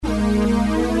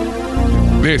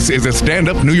This is a Stand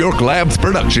Up New York Labs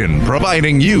production,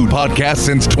 providing you podcasts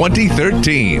since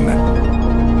 2013.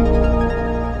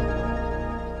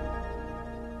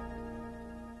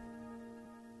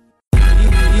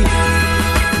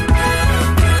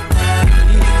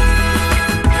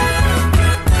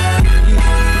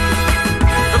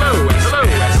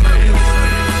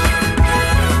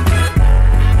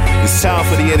 It's time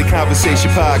for the End of Conversation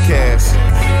podcast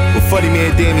with funny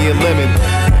man Damian Lemon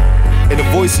and the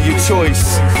voice of your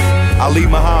choice, Ali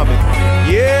Muhammad.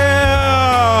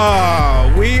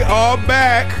 Yeah, we are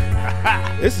back.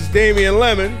 This is Damian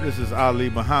Lemon. This is Ali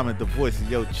Muhammad, the voice of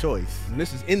your choice. And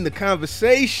this is In the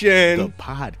Conversation. The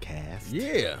podcast.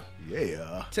 Yeah.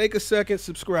 Yeah. Take a second,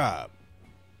 subscribe.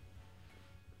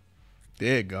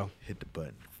 There you go. Hit the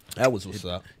button. That was what's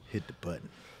up. Hit the button.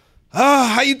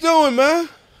 How you doing, man?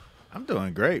 I'm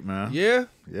doing great, man. Yeah?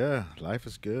 Yeah, life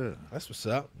is good. That's what's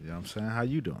up. You know what I'm saying? How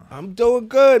you doing? I'm doing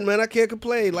good, man. I can't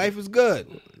complain. Life is good.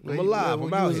 I'm alive. I'm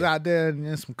You out was here. out there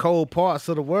in some cold parts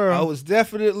of the world. I was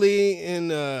definitely in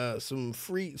some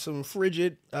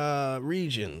frigid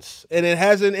regions, and it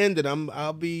hasn't ended.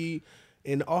 I'll be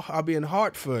in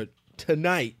Hartford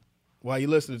tonight. While you're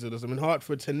listening to this, I'm in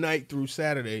Hartford tonight through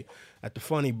Saturday at the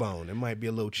Funny Bone. It might be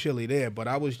a little chilly there, but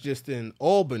I was just in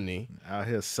Albany. Out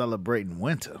here celebrating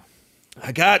winter.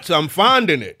 I'm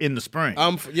finding it. In the spring.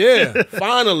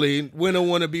 Finally, winter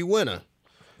wanna be winter.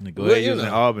 Go ahead, you was in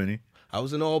Albany. I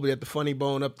was in Albany at the Funny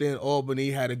Bone up there in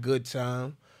Albany. Had a good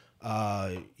time.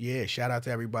 Shout out to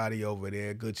everybody over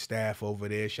there. Good staff over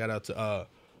there. Shout out to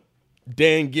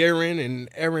Dan Guerin and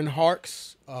Erin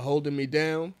Harks holding me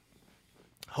down,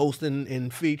 hosting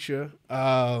and feature.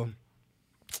 Then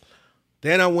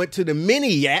I went to the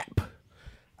Mini Yap.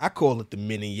 I call it the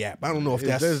Mini Yap. I don't know if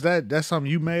that's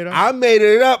something you made up? I made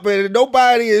it up, and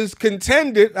nobody is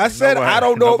contended. I said I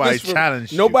don't know if it's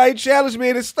challenged nobody challenged me,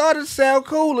 and it started to sound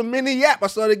cool. A Mini Yap. I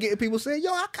started getting people saying, "Yo,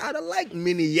 I kind of like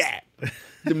Mini Yap."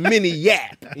 The Mini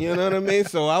Yap. You know what I mean?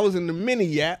 So I was in the Mini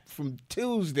Yap from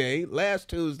last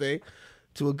Tuesday,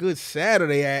 to a good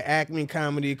Saturday at Acme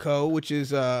Comedy Co., which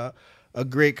is a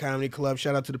great comedy club.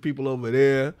 Shout out to the people over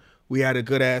there. We had a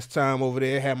good ass time over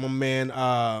there. Had my man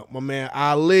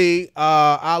Ali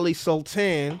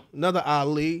Sultan, another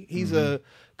Ali. He's a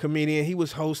comedian. He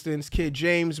was hosting. His kid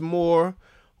James Moore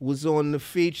was on the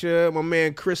feature. My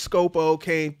man Chris Scopo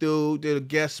came through, did a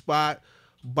guest spot,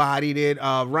 bodied it.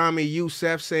 Rami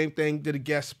Youssef, same thing, did a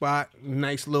guest spot.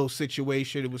 Nice little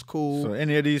situation. It was cool. So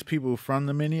any of these people from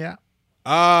the Mini App?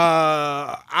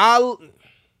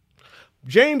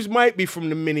 James might be from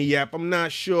the Mini Yap. I'm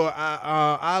not sure.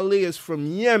 Ali is from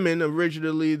Yemen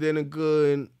originally, then a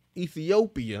good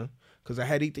Ethiopia, because I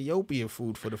had Ethiopian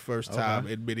food for the first time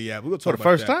at Mini Yap. We'll talk For the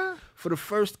first time? For the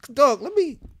first dog.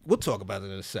 We'll talk about it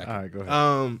in a second. All right, go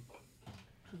ahead.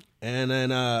 And then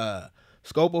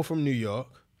Scopo from New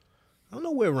York. I don't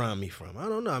know where Rami from. I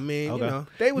don't know. I mean, Okay. you know,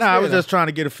 they was. I there, was though. just trying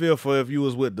to get a feel for if you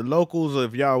was with the locals or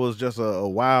if y'all was just a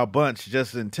wild bunch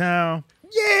just in town.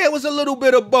 Yeah, it was a little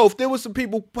bit of both. There was some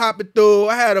people popping through.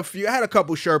 I had a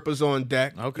couple Sherpas on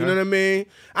deck. Okay. You know what I mean?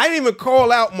 I didn't even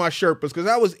call out my Sherpas because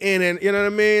I was in and you know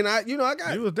what I mean? You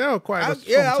was there quite some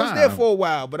time. I was there for a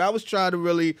while, but I was trying to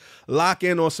really lock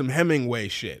in on some Hemingway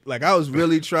shit. Like I was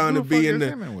really trying to be in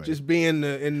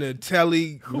the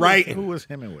telly writing. Who was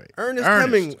Hemingway? Ernest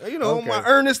Hemingway. You know, Okay. my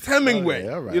Ernest Hemingway.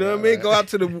 Okay, all right, you know what I mean? Go out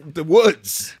to the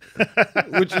woods,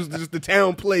 which is just the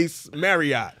town place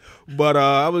Marriott. But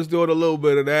I was doing a little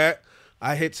bit of that.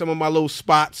 I hit some of my little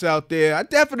spots out there. I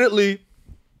definitely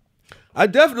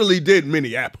did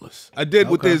Minneapolis. I did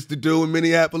what there's to do in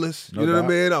Minneapolis. You know what I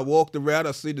mean? I walked around.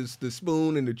 I see the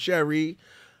Spoon and the Cherry.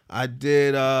 I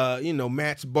did,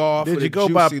 Matt's Bar. Did for you the go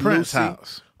by Juicy Prince's Lucy.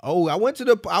 house? Oh, I went to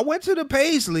the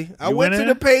Paisley. I You went went to in?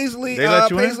 the Paisley. They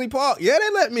let you in? Paisley Park. Yeah, they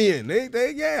let me in. They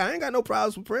I ain't got no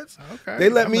problems with Prince. Okay. They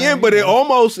let me in, but it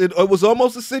was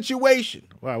almost a situation.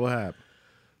 Wow, what happened?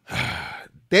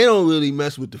 They don't really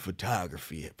mess with the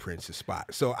photography at Prince's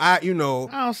spot. So I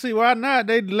don't see why not.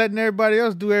 They letting everybody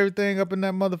else do everything up in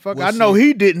that motherfucker. We'll I know see.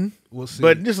 he didn't. We'll see.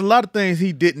 But there's a lot of things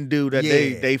he didn't do that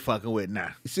Yeah. they fucking with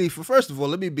now. See, first of all,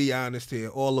 let me be honest here,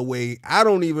 all the way. I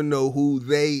don't even know who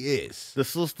they is. The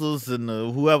sisters and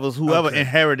whoever Okay.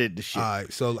 inherited the shit. All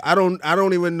right, so I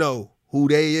don't even know who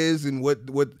they is and what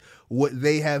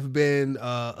they have been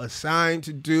assigned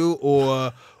to do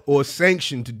or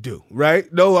sanctioned to do.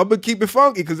 Right? No, I'm gonna keep it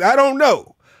funky because I don't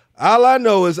know. All I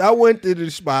know is I went to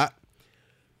the spot.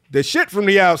 The shit from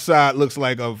the outside looks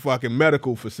like a fucking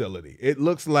medical facility. It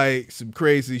looks like some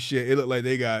crazy shit. It looked like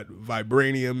they got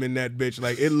vibranium in that bitch.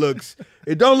 Like it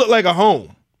don't look like a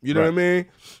home. You know what I mean?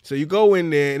 So you go in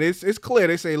there, and it's clear.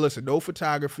 They say, listen, no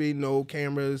photography, no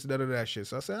cameras, none of that shit.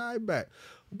 So I said, all right, bet.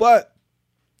 But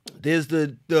there's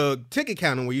the ticket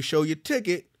counter where you show your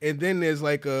ticket, and then there's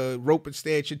like a rope and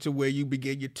stanchion to where you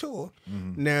begin your tour.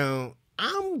 Now,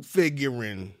 I'm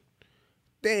figuring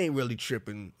they ain't really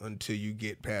tripping until you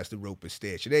get past the rope and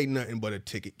stanchion. It ain't nothing but a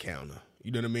ticket counter.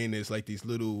 You know what I mean? There's like these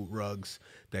little rugs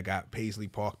that got Paisley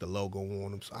Park, the logo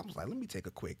on them. So I was like, let me take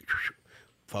a quick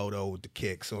photo with the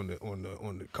kicks on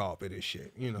the carpet and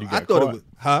shit. You know, I thought it was,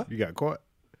 huh? You got caught?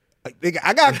 I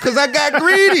got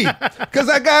greedy.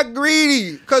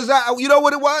 Cause you know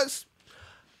what it was?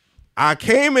 I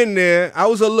came in there. I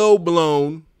was a little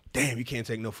blown. Damn, you can't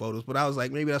take no photos. But I was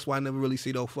like, maybe that's why I never really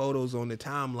see those photos on the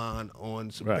timeline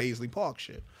on some Paisley Park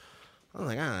shit. I was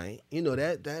like, all right, you know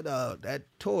that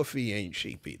tour fee ain't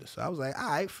cheap either. So I was like, all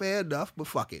right, fair enough, but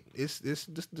fuck it. This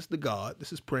the God.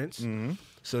 This is Prince.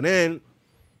 So then,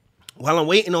 while I'm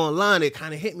waiting online, it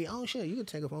kind of hit me. Oh shit, you can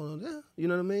take a photo. Yeah, you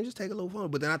know what I mean? Just take a little photo.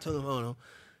 But then I took a photo,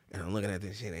 and I'm looking at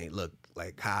this shit. Ain't look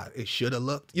like how it should have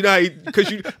looked. You know,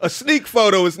 because a sneak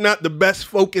photo is not the best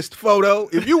focused photo.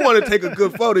 If you want to take a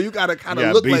good photo, you gotta kind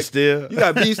of look like still. You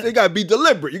gotta be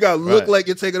deliberate. You gotta look like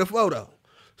you're taking a photo.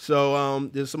 So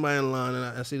there's somebody in line, and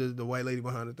I see the white lady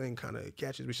behind the thing kind of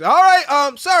catches me. She said, all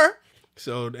right, sir.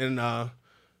 So then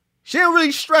she didn't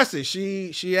really stress it.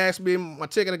 She asked me my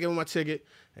ticket. I gave her my ticket.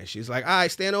 And she's like, all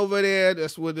right, stand over there.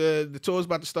 That's where the tour's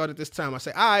about to start at this time. I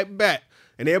say, all right, bet.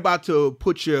 And they're about to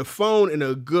put your phone in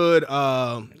a good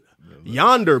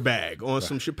Yonder bag on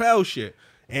some Chappelle shit.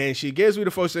 And she gives me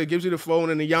the phone, gives you the phone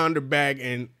in the Yonder bag.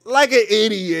 And like an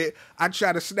idiot, I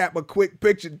try to snap a quick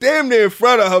picture damn near in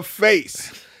front of her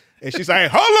face. And she's like,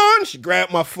 hold on. She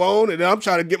grabbed my phone, and then I'm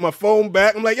trying to get my phone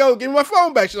back. I'm like, yo, give me my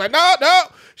phone back. She's like, no.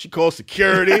 She calls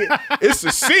security. It's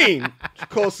a scene. She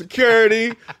calls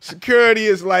security. Security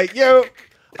is like, yo,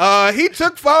 he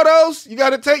took photos. You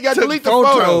got to delete the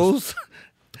photos.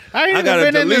 I got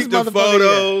to delete the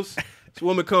photos. This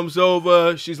woman comes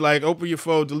over. She's like, open your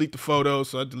phone, delete the photos.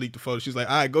 So I delete the photos. She's like,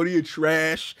 all right, go to your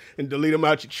trash and delete them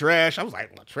out your trash. I was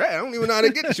like, my trash? I don't even know how to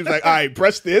get it. She was like, all right,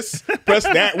 press this, press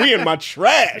that. We in my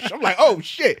trash. I'm like, oh,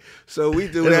 shit. So we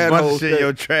do There's that a bunch whole of shit thing. in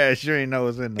your trash. You ain't know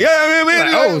what's in there. Yeah, I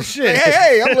mean, Like, oh, shit.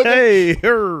 Hey, I'm looking. Hey,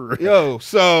 Yo,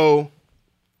 so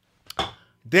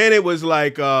then it was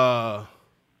like, I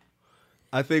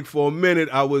think for a minute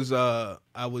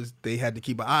they had to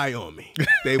keep an eye on me.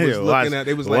 They was looking at,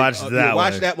 they was like, watch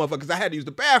that motherfucker, because I had to use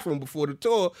the bathroom before the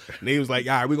tour. And they was like,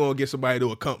 all right, we're going to get somebody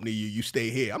to accompany you. You stay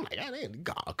here. I'm like, yeah, they ain't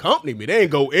gonna accompany me. They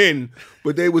ain't go in.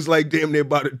 But they was like damn near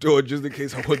by the door just in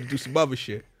case I wanted to do some other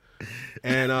shit.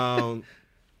 And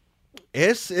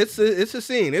it's a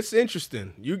scene. It's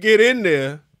interesting. You get in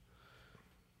there.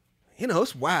 You know,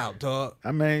 it's wild, dog.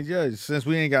 I mean, yeah, since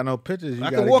we ain't got no pictures, you I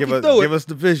got can to walk give you through it. us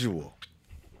the visual.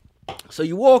 So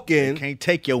you walk in. Can't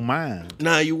take your mind.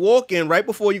 Now you walk in right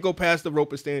before you go past the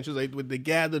rope and stanchions. Like they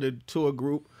gather the tour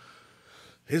group.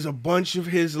 There's a bunch of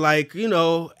his accolades.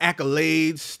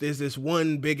 There's this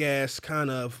one big ass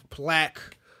kind of plaque.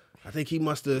 I think he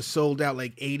must have sold out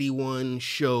like 81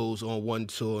 shows on one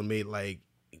tour and made like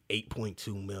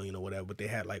 8.2 million or whatever. But they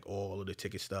had like all of the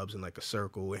ticket stubs in like a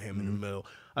circle with him in the middle.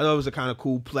 I thought it was a kind of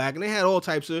cool plaque, and they had all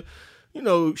types of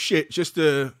shit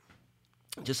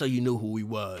just so you knew who he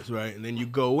was, right? And then you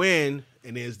go in,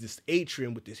 and there's this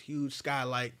atrium with this huge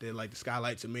skylight. They're like the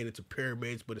skylights are made into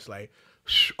pyramids, but it's like,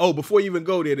 before you even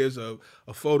go there, there's a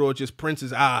photo of just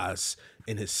Prince's eyes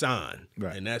in his sign,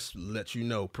 right? And that's lets you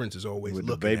know Prince is always with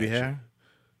looking the baby at hair. You.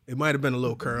 It might have been a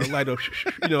little curl, like a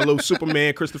little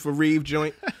Superman Christopher Reeve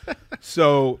joint.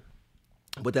 So,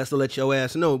 but that's to let your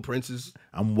ass know Prince is.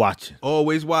 I'm watching,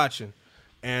 always watching.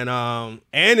 And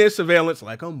there's surveillance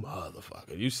like a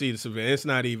motherfucker. You see the surveillance. It's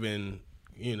not even,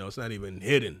 it's not even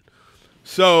hidden.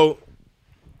 So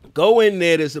go in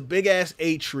there. There's a big ass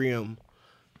atrium,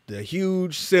 the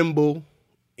huge symbol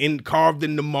carved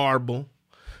in the marble.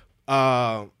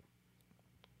 And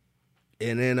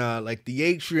then like the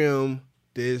atrium,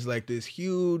 there's like this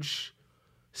huge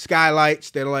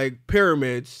skylights that are like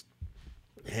pyramids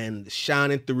and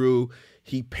shining through.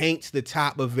 He paints the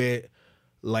top of it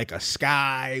like a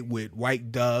sky with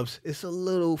white doves. It's a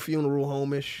little funeral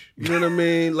home-ish. You know what I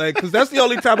mean? Like, because that's the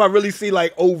only time I really see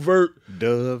like overt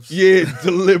doves. Yeah,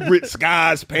 deliberate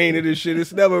skies painted and shit.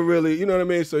 It's never really, you know what I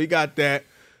mean? So he got that.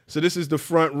 So this is the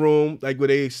front room, like where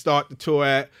they start the tour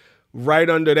at. Right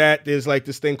under that, there's like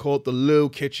this thing called the Lil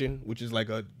Kitchen, which is like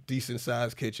a decent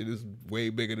sized kitchen. It's way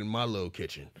bigger than my little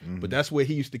kitchen. Mm-hmm. But that's where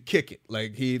he used to kick it.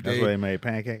 Like that's where they made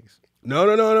pancakes?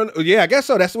 No. Yeah, I guess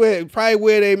so. That's probably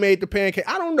where they made the pancake.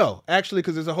 I don't know, actually,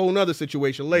 because there's a whole nother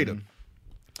situation later.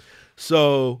 Mm-hmm.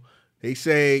 So They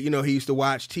say, he used to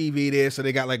watch TV there, so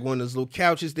they got like one of those little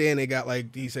couches there, and they got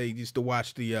like, he used to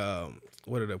watch the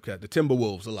the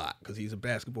Timberwolves a lot because he's a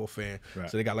basketball fan. Right.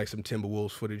 So they got like some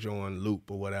Timberwolves footage on loop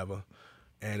or whatever.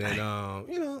 And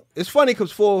then, it's funny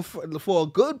because for a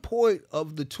good point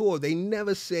of the tour, they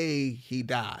never say he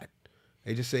died.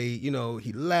 They just say, he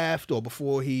left or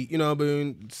before he,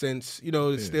 since,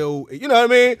 it's still, you know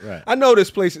what I mean? Right. I know this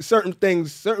place, certain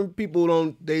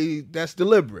people that's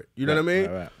deliberate. You know what I mean?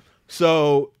 Right.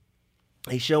 So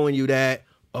he's showing you that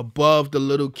above the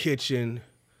little kitchen,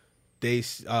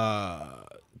 there's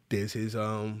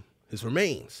his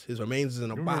remains. His remains is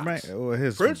in a box. Or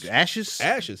his ashes?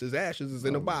 Ashes. His ashes is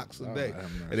in a box today.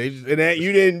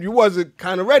 You wasn't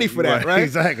kind of ready for that, right?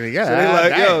 Exactly. Yeah. So they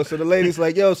like, so the lady's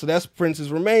like, so that's Prince's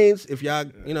remains. If y'all,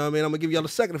 I'm gonna give y'all a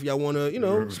second if y'all want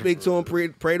to, speak to him,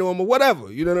 pray to him or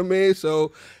whatever. You know what I mean?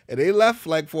 So, and they left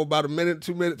like for about a minute,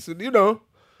 2 minutes, and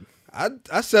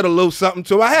I said a little something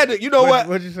to him. I had to, what?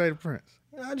 What'd you say to Prince?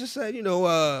 I just said,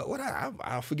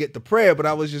 I forget the prayer, but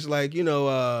I was just like,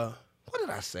 what did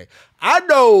I say? I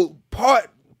know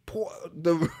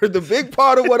the big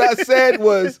part of what I said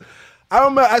was, I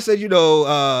remember I said,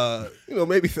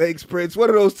 maybe thanks, Prince, one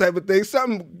of those type of things,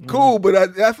 something cool, but I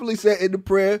definitely said in the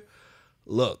prayer,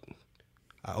 look,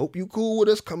 I hope you cool with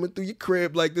us coming through your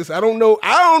crib like this. I don't know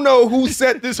who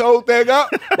set this whole thing up,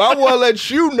 but I want to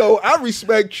let you know I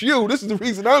respect you. This is the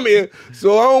reason I'm here.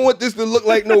 So I don't want this to look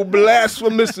like no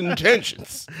blasphemous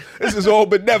intentions. This is all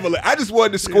benevolent. I just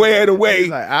wanted to square it away.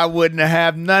 Like, I wouldn't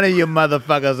have none of you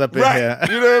motherfuckers up in here.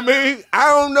 You know what I mean? I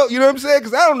don't know. You know what I'm saying?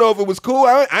 Because I don't know if it was cool.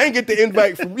 I ain't get the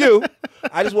invite from you.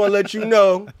 I just want to let you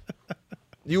know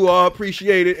you are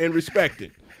appreciated and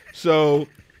respected. So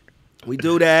we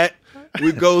do that.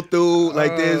 We go through,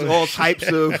 like, there's all types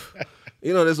of,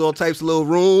 there's all types of little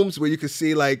rooms where you can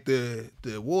see, like, the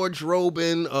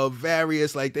wardrobing of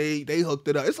various, like, they hooked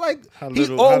it up. It's like, he's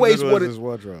always wanted. His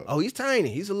wardrobe? Oh, he's tiny.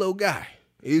 He's a little guy.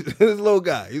 He's a little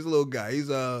guy. He's,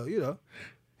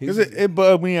 Because it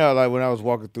bugged me out, like, when I was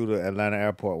walking through the Atlanta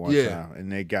airport one time, and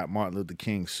they got Martin Luther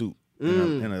King's suit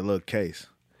in a little case.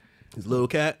 His little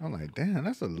cat. I'm like, damn,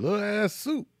 that's a little ass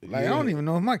suit. Like, I don't even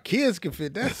know if my kids can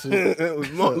fit that suit. It was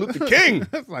Martin Luther King.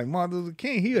 That's like Martin Luther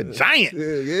King. He a giant.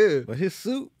 Yeah. But his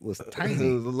suit was tiny.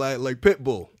 It was like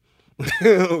Pitbull.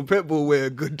 Pitbull wear a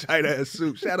good tight ass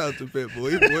suit. Shout out to Pitbull.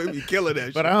 He be killing that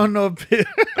shit. But I don't know if he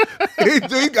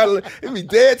be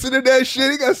dancing in that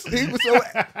shit. He was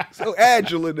so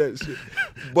agile in that shit.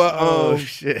 But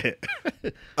shit.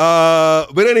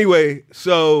 But anyway,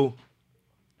 so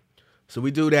we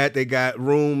do that. They got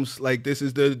rooms like this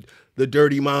is the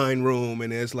Dirty Mind room,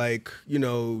 and there's like,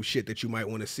 shit that you might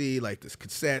want to see, like this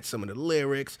cassette, some of the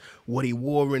lyrics, what he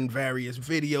wore in various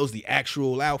videos, the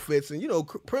actual outfits, and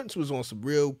Prince was on some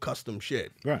real custom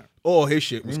shit. Right. All his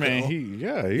shit was he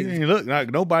didn't look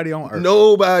like nobody on earth.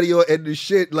 Nobody on, and the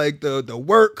shit, like the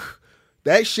work,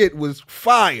 that shit was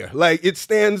fire. Like, it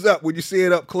stands up when you see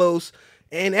it up close.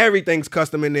 And everything's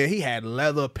custom in there. He had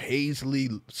leather paisley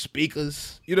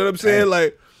speakers. You know what I'm saying?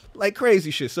 Like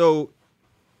crazy shit. So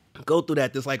go through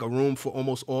that. There's like a room for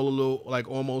almost all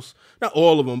not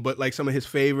all of them, but like some of his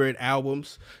favorite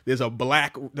albums. There's the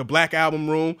black album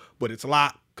room, but it's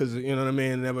locked because you know what I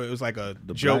mean. It was like the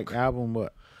joke. Black album,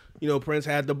 what? Prince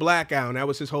had the black album. That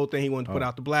was his whole thing. He wanted to put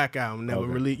out the black album. Never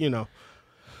really,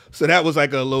 So that was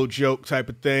like a little joke type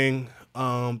of thing.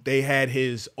 They had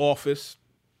his office.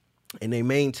 And they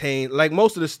maintain, like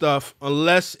most of the stuff,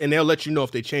 and they'll let you know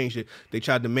if they changed it, they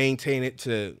tried to maintain it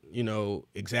to,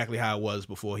 exactly how it was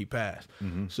before he passed.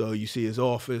 Mm-hmm. So you see his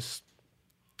office,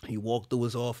 he walked through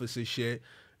his office and shit,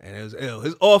 and it was ill.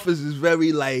 His office is very,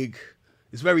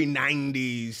 it's very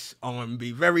 90s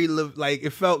R&B, very,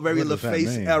 it felt very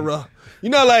LaFace era.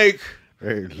 Not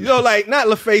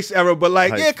LaFace era,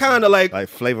 but kind of like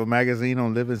Flavor Magazine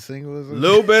on Living Singles. A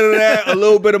little bit of that, a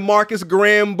little bit of Marcus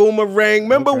Graham, Boomerang.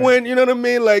 Remember when, you know what I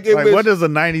mean? What does a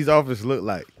 90s office look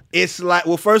like? It's like,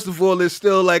 well, first of all, there's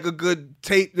still like a good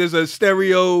tape. There's a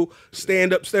stereo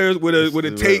stand upstairs with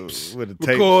the tapes,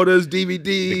 recorders, DVDs.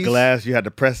 The glass you had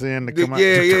to press in to come out.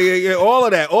 Yeah. All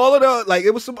of that. All of the,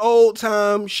 it was some old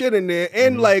time shit in there.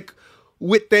 And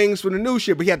with things for the new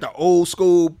shit. But he had the old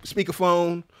school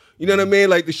speakerphone. You know what I mean?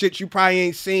 Like the shit you probably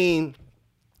ain't seen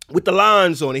with the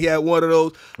lines on it. He had one of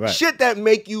those shit that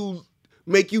make you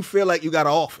feel like you got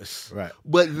an office. Right.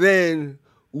 But then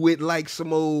with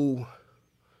some old,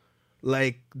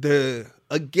 the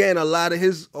again, a lot of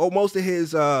most of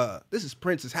his, this is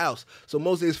Prince's house, so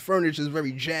most of his furniture is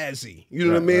very jazzy. You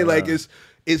know what I mean? Like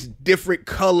it's different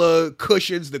color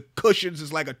cushions. The cushions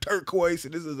is like a turquoise,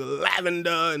 and this is a lavender,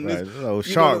 and this little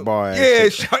shark bar. Yeah,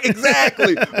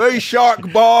 exactly. Very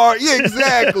shark bar. Yeah,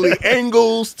 exactly.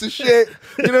 Angles to shit.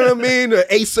 You know what I mean? An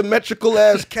asymmetrical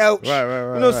ass couch. Right.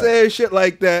 You know what I'm saying? Shit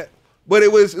like that. But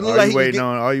it was All like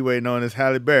you waiting on is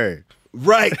Halle Berry.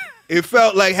 Right. It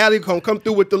felt like Halle come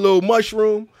through with the little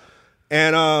mushroom,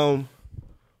 and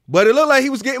but it looked like he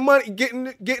was getting money, getting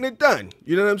it done.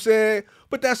 You know what I'm saying?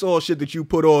 But that's all shit that you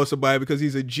put on somebody because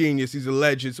he's a genius, he's a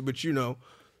legend. But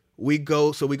we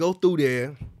go through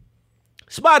there.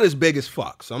 Spot is big as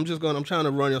fuck. So I'm trying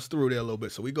to run us through there a little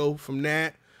bit. So we go from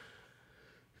that.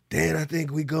 Then I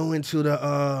think we go into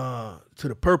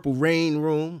the Purple Rain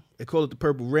room. They call it the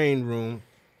Purple Rain room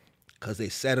because they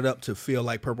set it up to feel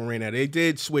like Purple Rain. Now they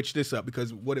did switch this up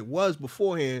because what it was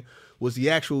beforehand was the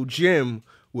actual gym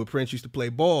where Prince used to play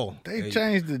ball. They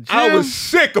changed the gym. I was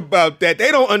sick about that.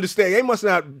 They don't understand. They must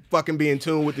not fucking be in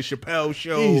tune with the Chappelle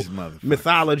Show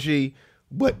mythology.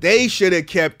 But they should have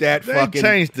kept that fucking. They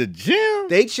changed the gym?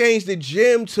 They changed the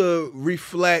gym to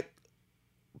reflect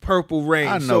Purple Rain.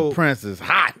 I know Prince is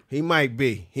hot. He might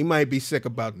be. He might be sick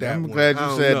about that. I'm glad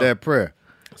you said that prayer.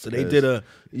 So they did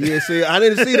see, I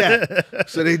didn't see that.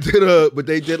 So they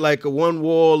did like one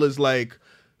wall is like,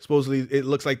 supposedly it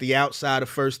looks like the outside of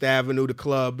First Avenue, the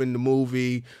club in the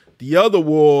movie. The other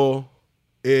wall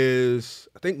is,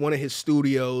 I think, one of his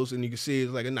studios, and you can see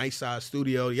it's like a nice size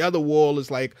studio. The other wall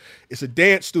is like, it's a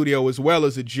dance studio as well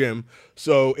as a gym.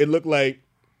 So it looked like,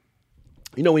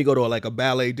 you know, when you go to like a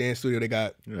ballet dance studio, they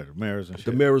got the mirrors and shit.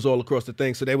 The mirrors all across the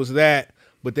thing. So there was that.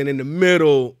 But then in the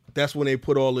middle, that's when they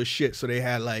put all this shit. So they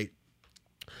had like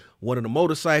one of the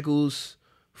motorcycles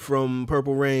from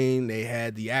Purple Rain. They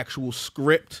had the actual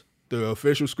script, the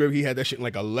official script. He had that shit in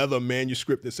like a leather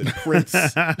manuscript that said Prince.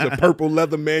 It's a purple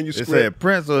leather manuscript. It said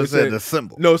Prince or it said the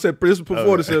symbol? No, it said Prince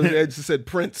before it just said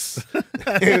Prince.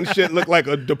 And shit looked like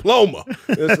a diploma.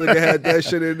 This nigga had that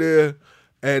shit in there.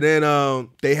 And then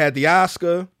they had the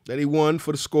Oscar that he won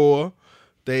for the score.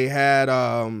 They had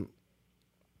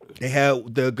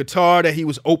the guitar that he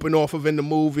was open off of in the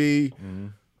movie. Mm-hmm.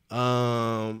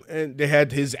 And they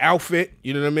had his outfit,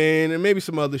 you know what I mean? And maybe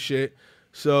some other shit.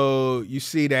 So you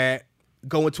see that.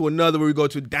 Go into another where we go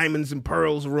to Diamonds and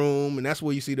Pearls room, and that's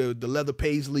where you see the leather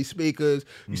paisley speakers.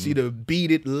 You see the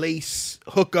beaded lace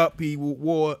hookup we would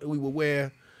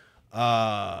wear.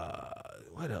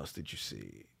 What else did you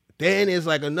see? Then there's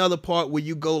like another part where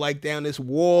you go like down this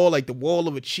wall, like the wall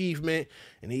of achievement,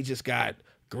 and he just got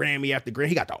Grammy after Grammy.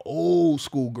 He got the old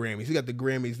school Grammys. He got the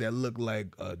Grammys that look like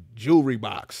a jewelry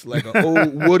box, like an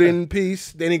old wooden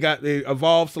piece. Then it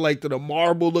evolves to the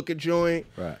marble looking joint.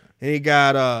 Right. And he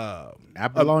got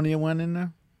Apollonia went in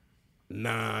there?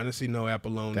 Nah, I didn't see no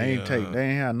Apollonia. They ain't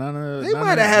had none of. They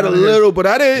might have had a little, but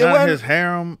I didn't. None of his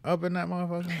harem up in that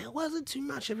motherfucker. It wasn't too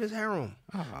much of his harem.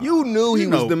 You knew he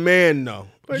was the man, though.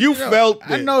 You felt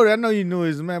it. I know you knew he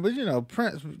was the man, but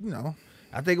Prince.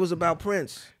 I think it was about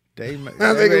Prince. They must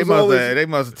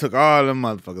have took all them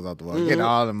motherfuckers off the wall. Get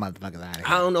all them motherfuckers out of here.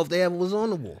 I don't know if they ever was on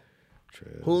the wall.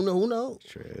 True. Who knows?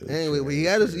 True. Anyway, he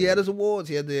had his awards.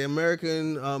 He had the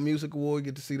American Music Award.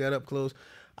 You get to see that up close.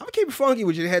 I'm gonna keep it funky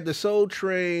with you. They had the Soul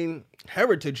Train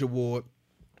Heritage Award.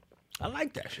 I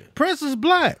like that shit. Prince is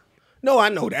black. No, I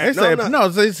know that.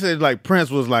 They said like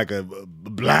Prince was like a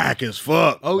black as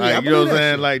fuck. Oh yeah, you know what I'm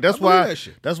saying? Like that's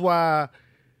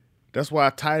why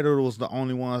Tidal was the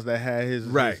only ones that had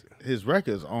his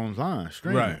records online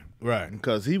streaming. Right.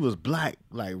 Because he was black,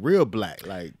 like real black,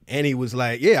 like. And he was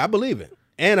like, yeah, I believe it.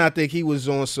 And I think he was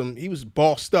he was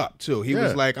bossed up too. He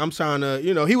was like, I'm trying to,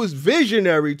 he was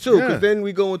visionary too. Because then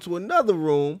we go into another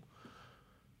room.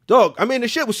 Dog, I mean, the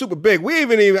shit was super big. I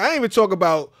didn't even talk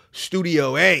about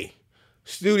Studio A.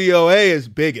 Studio A is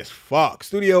big as fuck.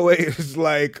 Studio A is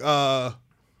like,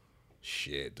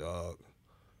 shit, dog.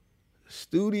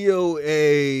 Studio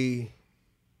A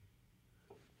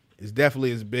is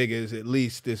definitely as big as at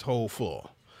least this whole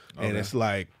floor. Okay. And it's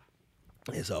like,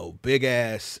 it's a big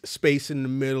ass space in the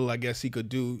middle. I guess he could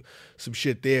do some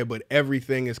shit there, but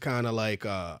everything is kind of like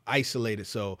isolated.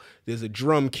 So there's a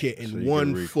drum kit in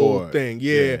one full thing.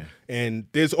 Yeah. And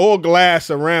there's all glass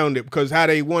around it because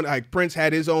Prince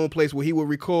had his own place where he would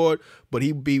record, but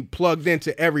he'd be plugged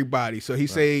into everybody. So he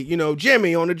say,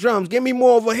 Jimmy on the drums, give me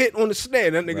more of a hit on the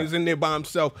snare. That nigga's in there by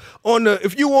himself.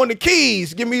 If you on the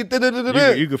keys, give me You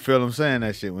could feel him saying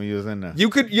that shit when you was in there. You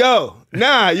could, you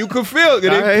could feel it. They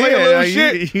play a little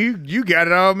shit. You got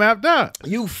it all mapped out.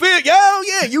 You feel,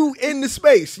 you in the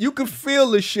space. You can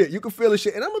feel the shit.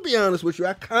 And I'm gonna be honest with you,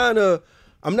 I kind of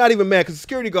I'm not even mad because the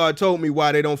security guard told me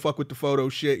why they don't fuck with the photo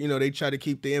shit. You know, they try to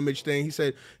keep the image thing. He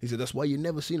said that's why you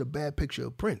never seen a bad picture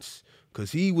of Prince,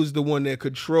 because he was the one that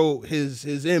controlled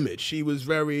his image. He was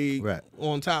very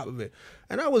on top of it.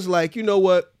 And I was like, you know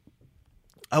what?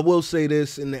 I will say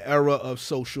this, in the era of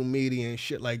social media and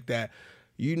shit like that,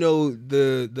 you know,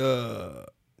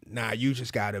 you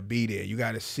just gotta be there. You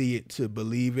gotta see it to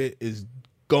believe it is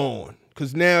gone.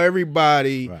 Cause now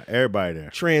everybody there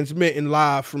transmitting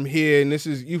live from here, and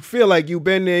you feel like you've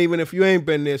been there even if you ain't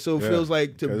been there. So it feels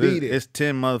like to be there. It's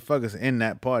 10 motherfuckers in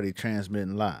that party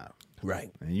transmitting live.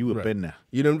 Right. And you have been there.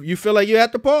 You feel like you're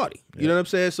at the party. You know what I'm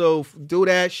saying? So do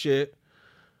that shit.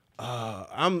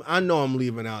 I know I'm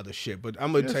leaving out the shit, but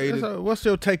I'm gonna tell you what's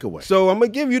your takeaway? So I'm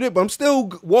gonna give you this, but I'm still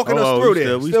walking us through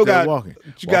there. We still got walking.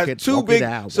 You got two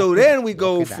big. So then we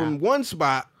go from one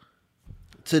spot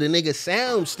to the nigga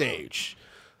sound stage.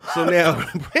 So now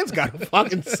Prince got a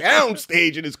fucking sound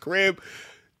stage in his crib.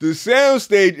 The sound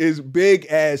stage is big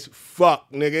as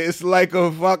fuck, nigga. It's like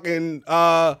a fucking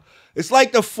it's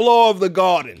like the floor of the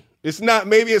Garden. It's not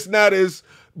as,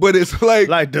 but it's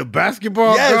like the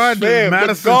basketball garden, fam,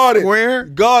 Madison Square.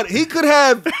 God, he could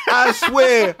have. I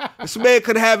swear, this man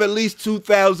could have at least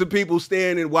 2,000 people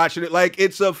standing watching it. Like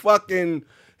it's a fucking.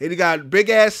 He got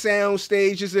big ass sound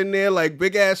stages in there, like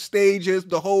big ass stages,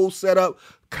 the whole setup,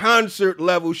 concert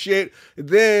level shit.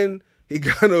 Then we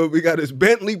got his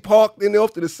Bentley parked in there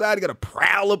off to the side. He got a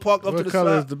Prowler parked off to the side. What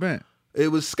color is the Bent? It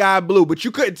was sky blue, but you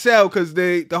couldn't tell because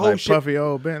the whole shit. Puffy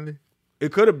old Bentley.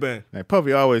 It could have been. Like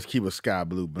Puffy always keep a sky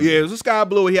blue Bentley. Yeah, it was a sky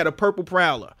blue. He had a purple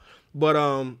Prowler, but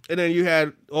and then you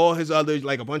had all his other,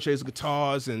 like a bunch of his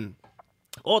guitars and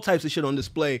all types of shit on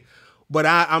display. But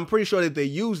I'm pretty sure that they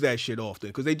use that shit often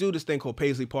because they do this thing called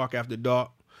Paisley Park After Dark.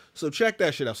 So check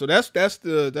that shit out. So that's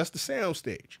the sound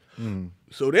stage.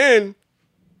 So then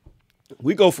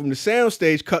we go from the sound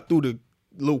stage, cut through the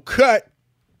little cut.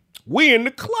 We in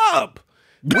the club.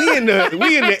 We in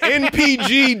the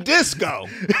NPG disco.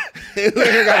 We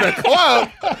got a club.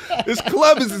 This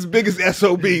club is as big as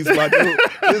SOBs, my dude.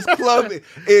 This club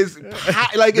is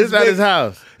like it's at his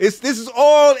house. This is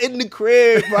all in the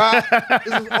crib, bro.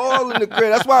 This is all in the crib.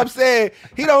 That's why I'm saying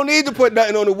he don't need to put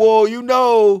nothing on the wall. You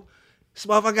know, this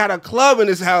motherfucker got a club in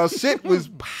his house. Shit was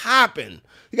popping.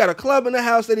 He got a club in the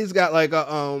house that he's got like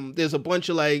there's a bunch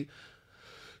of like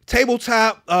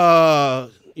tabletop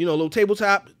little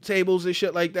tabletop tables and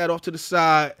shit like that off to the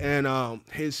side, and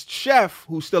his chef,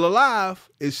 who's still alive,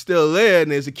 is still there,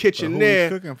 and there's a kitchen there.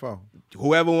 Who cooking for?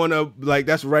 Whoever wanna, like,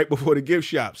 that's right before the gift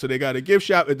shop. So they got a gift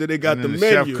shop, and then they got the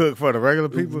menu. Chef cook for the regular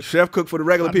people. Chef cook for the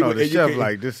regular people. The chef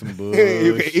like this some bullshit.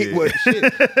 You can eat what shit.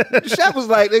 The chef was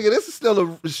like, nigga, this is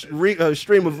still a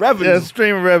stream of revenue. Yeah,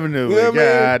 stream of revenue. You know what I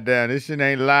mean? God damn, this shit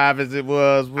ain't live as it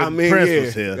was when Prince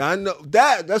was here. I know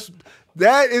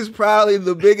that is probably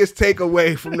the biggest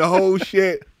takeaway from the whole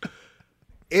shit.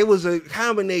 It was a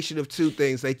combination of two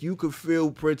things. Like, you could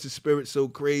feel Prince's spirit so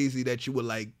crazy that you were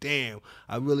like, damn,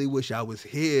 I really wish I was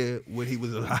here when he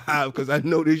was alive, because I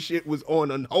know this shit was on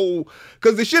a whole,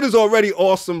 because the shit is already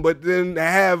awesome, but then to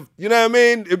have, you know what I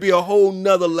mean? It'd be a whole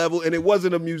nother level, and it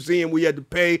wasn't a museum where you had to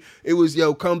pay. It was,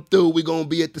 yo, come through, we gonna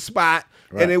be at the spot.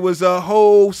 Right. And it was a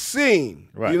whole scene.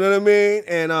 Right. You know what I mean?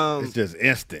 And it's just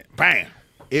instant. Bam.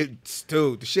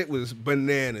 Dude, the shit was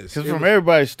bananas. Because from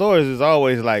everybody's stories, it's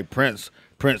always like Prince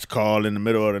called in the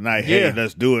middle of the night, hey,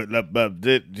 let's do it.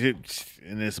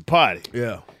 And it's a party.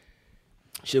 Yeah.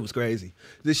 Shit was crazy.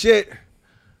 The shit,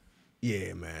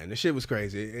 yeah, man. The shit was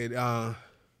crazy.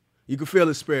 You could feel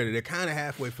the spirit. It kind of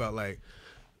halfway felt like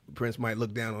Prince might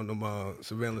look down on them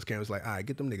surveillance cameras like, all right,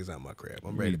 get them niggas out of my crib.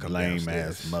 I'm ready to come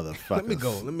downstairs. Lame-ass motherfuckers. Let me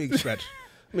go. Let me stretch.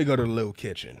 Let me go to the little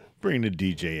kitchen. Bring the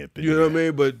DJ up in You know what I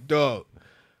mean? But, dog,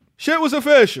 shit was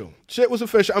official.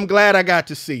 I'm glad I got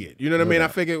to see it. You know what I mean? I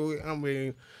figured, I'm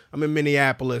in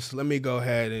Minneapolis. Let me go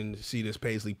ahead and see this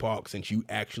Paisley Park since you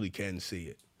actually can see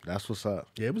it. That's what's up.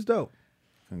 Yeah, it was dope.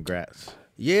 Congrats.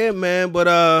 Yeah, man.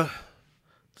 But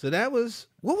so that was.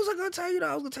 What was I gonna tell you? Though?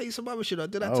 I was gonna tell you some other shit. Or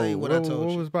did I tell you what I told you?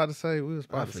 What was about to say? We was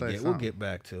about to say something. We'll get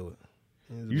back to it.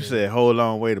 You said, hold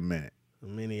on, wait a minute.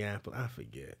 Minneapolis. I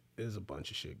forget. There's a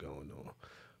bunch of shit going on.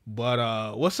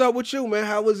 But what's up with you, man?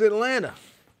 How was Atlanta?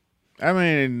 I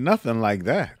mean, nothing like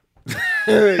that.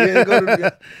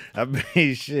 I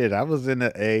mean, shit. I was in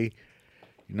the A.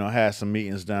 You know, had some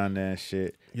meetings down there and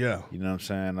shit. Yeah. You know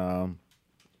what I'm saying?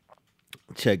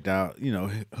 Checked out,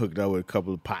 hooked up with a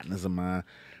couple of partners of mine.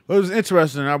 But it was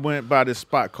interesting. I went by this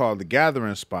spot called the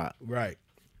Gathering Spot. Right.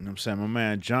 You know what I'm saying? My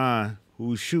man John,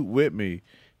 who shoot with me,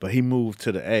 but he moved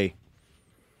to the A.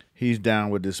 He's down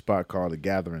with this spot called the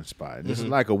Gathering Spot. And this is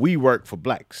like a WeWork for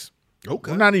blacks.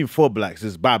 Okay. Well, not even for blacks.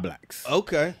 It's by blacks.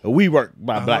 Okay. We work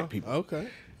by black people. Okay.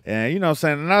 And you know what I'm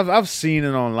saying? And I've seen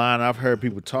it online. I've heard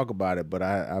people talk about it, but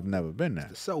I've never been there.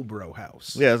 The Sobro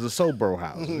House. Yeah, it's a Sobro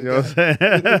house. You know what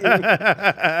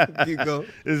I'm saying? Keep going.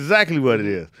 Exactly what it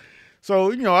is.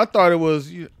 So, you know, I thought it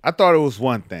was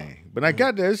one thing. But I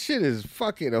got there, this shit is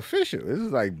fucking official. This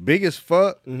is like big as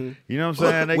fuck. You know what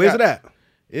I'm saying? Where's it at?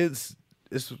 It's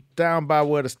down by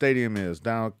where the stadium is,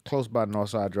 down close by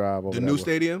Northside Drive. Over The that new way.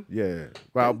 stadium? Yeah,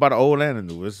 by the old and the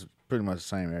new. It's pretty much the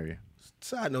same area.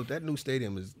 Side note, that new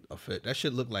stadium is a fit. That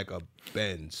shit look like a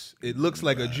Benz. It looks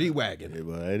like a G-Wagon. Yeah,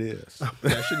 well, it is.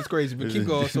 That shit is crazy, but keep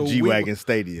going. So G-Wagon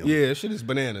Stadium. Yeah, that shit is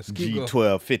bananas. Keep going.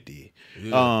 G1250.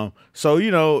 Yeah. So, you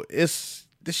know, this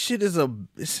shit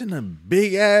it's in a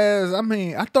big ass. I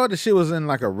mean, I thought the shit was in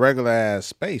like a regular ass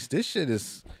space. This shit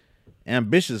is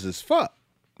ambitious as fuck.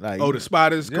 Like, Oh, the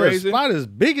spot is crazy? The spot is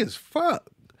big as fuck.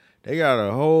 They got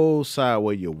a whole side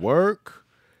where you work.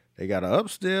 They got an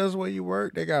upstairs where you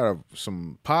work. They got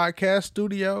some podcast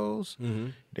studios.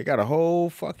 They got a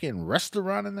whole fucking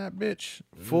restaurant in that bitch.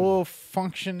 Full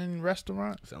functioning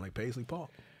restaurant. Sound like Paisley Park.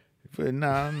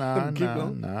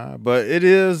 Nah. But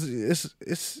it's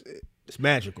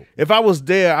magical. If I was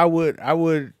there, I would, you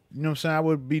know what I'm saying? I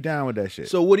would be down with that shit.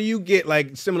 So what do you get,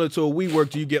 like, similar to a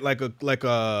WeWork? Do you get like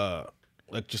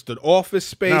just an office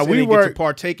space and you get to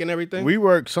partake in everything?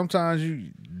 WeWork, sometimes you,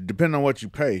 depending on what you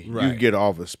pay, you Right. can get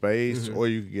office space or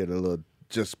you can get a little,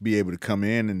 just be able to come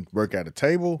in and work at a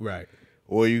table. Right.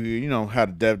 Or you know,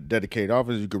 have a dedicated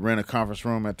office. You could rent a conference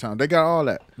room at time. They got all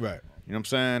that. Right. You know what I'm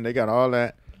saying? They got all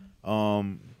that.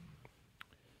 You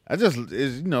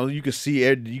know, you can see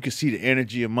the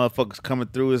energy of motherfuckers coming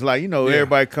through. It's like, you know,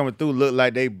 everybody coming through look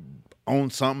like they own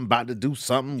something, about to do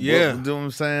something. Yeah. You know what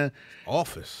I'm saying?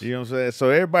 Office. You know what I'm saying? So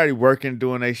everybody working,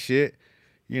 doing their shit.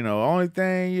 You know, only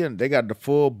thing, they got the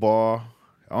full bar.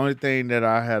 Only thing that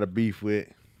I had a beef with,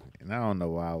 and I don't know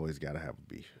why I always got to have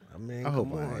a beef. I mean, I hope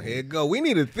come I on. ain't. Here it go. We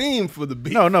need a theme for the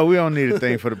beef. No, we don't need a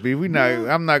thing for the beef.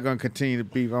 I'm not gonna continue to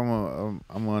beef. I'm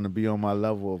gonna be on my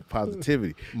level of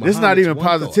positivity. This is not Muhammad's even one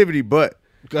positivity, but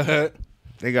Go ahead.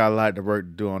 they got a lot of work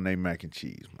to do on their mac and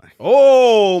cheese, man.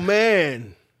 Oh,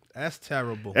 man. That's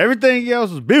terrible. Everything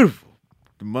else was beautiful.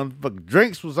 The motherfucking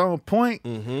drinks was on point.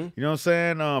 Mm-hmm. You know what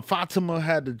I'm saying? Fatima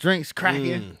had the drinks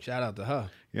cracking. Shout out to her.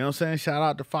 You know what I'm saying? Shout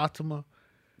out to Fatima.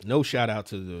 No shout out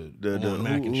to the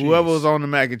mac and cheese. Whoever was on the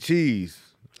mac and cheese.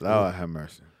 Lord have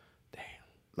mercy. Damn.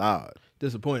 Lord.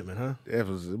 Disappointment, huh? It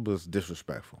was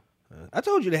disrespectful. I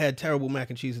told you they had terrible mac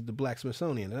and cheese at the Black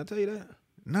Smithsonian. Did I tell you that?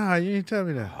 Nah, you didn't tell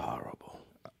me that. Horrible.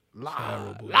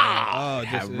 Lord Just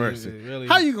have mercy. really-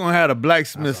 How you gonna have a Black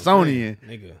Smithsonian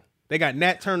Nigga. They got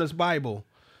Nat Turner's Bible.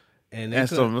 And and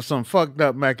some fucked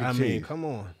up mac and I cheese? mean, come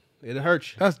on. It'll hurt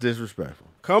you. That's disrespectful.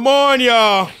 Come on,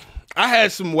 y'all. I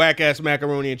had some whack-ass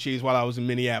macaroni and cheese while I was in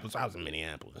Minneapolis. I was in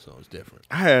Minneapolis, so it's different.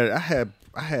 I had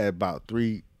about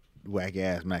 3 whack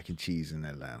ass mac and cheese in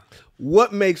Atlanta.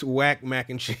 What makes whack mac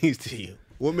and cheese to you?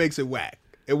 What makes it whack?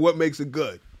 And what makes it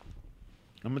good?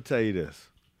 I'm gonna tell you this.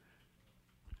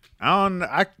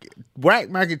 Whack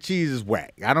mac and cheese is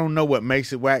whack. I don't know what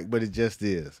makes it whack, but it just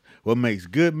is. What makes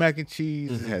good mac and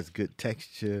cheese? It has good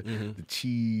texture. The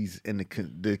cheese and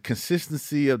the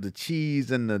consistency of the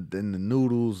cheese and the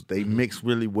noodles, they mix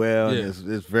really well. Yeah.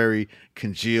 And it's very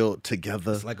congealed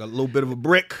together. It's like a little bit of a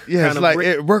brick. Yeah, it's kind of like brick.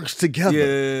 it works together.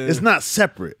 Yeah. It's not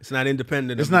separate. It's not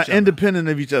independent. It's of not each other. independent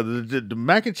of each other. The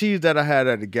mac and cheese that I had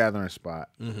at the gathering spot,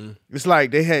 it's like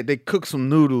they cooked some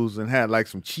noodles and had like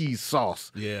some cheese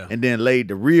sauce, Yeah. and then laid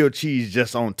the real cheese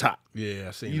just on top. Yeah,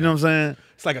 I see. You know what I'm saying?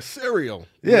 It's like a cereal.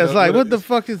 Yeah, it's like what the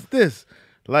fuck is this?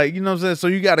 Like, you know what I'm saying? So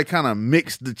you got to kind of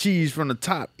mix the cheese from the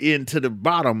top into the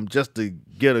bottom just to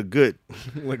get a good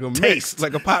like a taste. mix,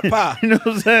 like a pot pie. You know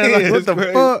what I'm saying? Like, Yeah, what it's the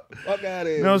crazy. fuck? Fuck out of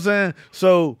here. You know what I'm saying?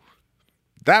 So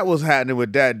that was happening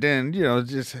with that. Then, you know,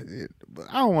 just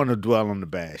I don't want to dwell on the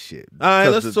bad shit. All right,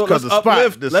 let's uplift. Let's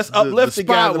uplift the the spot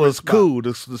gathering was spot. cool.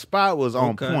 The spot was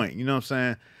on Okay. point. You know what I'm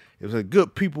saying? It was like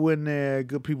good people in there,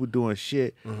 good people doing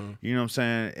shit. You know what I'm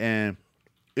saying? And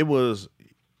it was.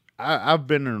 I've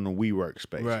been in the WeWork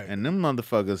space, Right. and them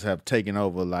motherfuckers have taken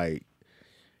over. Like,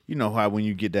 you know how when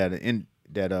you get that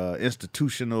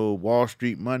institutional Wall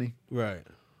Street money, Right,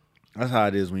 that's how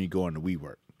it is when you go into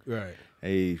WeWork. right.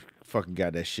 They fucking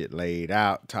got that shit laid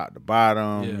out, top to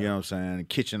bottom. Yeah. You know what I'm saying?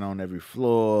 Kitchen on every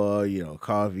floor. You know,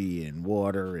 coffee and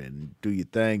water and do your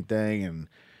thing, and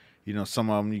you know some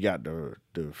of them you got the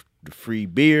free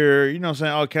beer. You know what I'm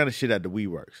saying? All kind of shit at the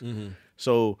WeWorks.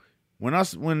 So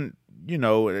when you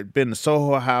know it been the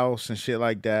Soho House and shit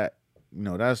like that, you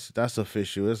know that's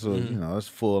official. It's a you know it's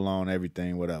full on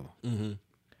everything, whatever.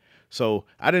 So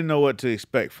I didn't know what to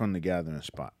expect from the gathering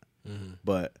spot.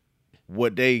 But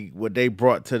what they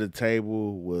brought to the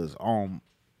table was on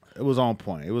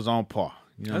point. It was on par.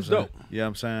 You know That's what I'm dope. saying? You know what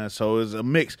I'm saying? So it was a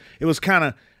mix. It was kind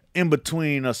of in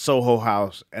between a Soho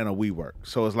House and a WeWork.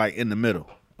 So it's like in the middle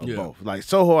of both. Like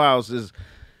Soho House is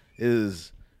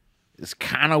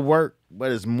kind of work,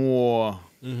 but it's more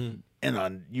in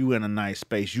a nice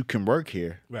space. You can work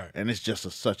here, Right. and it's just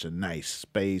such a nice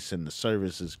space, and the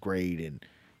service is great, and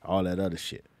all that other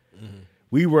shit.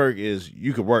 WeWork is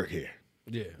you can work here,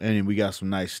 Yeah. and then we got some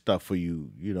nice stuff for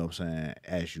you. You know what I'm saying?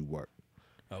 As you work,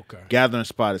 Okay. gathering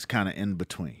spot is kind of in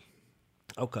between,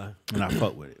 Okay. and I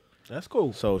fuck with it. That's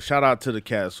cool. So shout out to the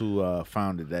cats who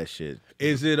founded that shit.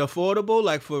 Is it affordable,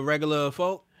 like for regular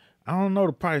folk? I don't know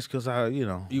the price because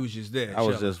You was just there. I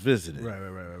was chilling. just visiting, Right.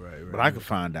 but I could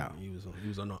find out. He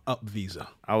was on an up visa.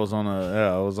 I was on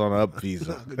a up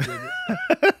visa.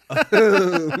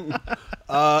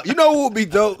 You know what would be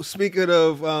dope? Speaking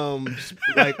of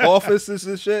like offices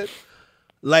and shit,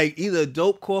 like either a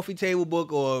dope coffee table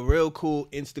book or a real cool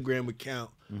Instagram account.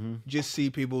 Just see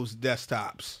people's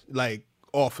desktops, like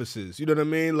offices. You know what I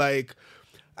mean? Like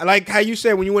how you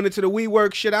said when you went into the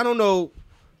WeWork shit. I don't know.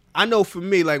 I know for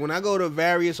me, like when I go to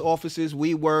various offices,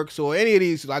 WeWorks or any of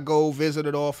these, I go visit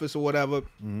an office or whatever.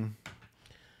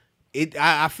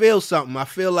 I feel something. I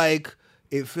feel like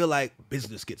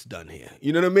business gets done here.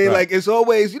 You know what I mean? Right. Like it's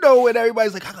always, when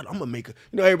everybody's like, I'm gonna make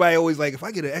everybody always like, if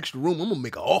I get an extra room, I'm gonna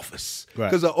make an office. Right.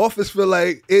 Because the office feel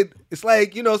like it's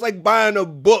like, it's like buying a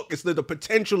book. It's the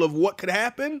potential of what could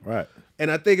happen. Right.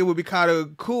 And I think it would be kind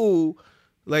of cool,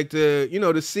 like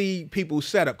to see people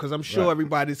set up, because I'm sure Right.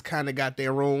 everybody's kind of got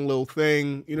their own little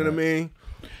thing. You know what I mean?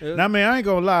 Now, man, I ain't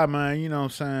gonna lie, man. You know what I'm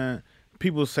saying?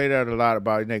 People say that a lot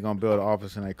about they gonna build an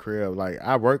office in their crib. Like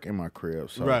I work in my crib,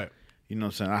 so Right. you know what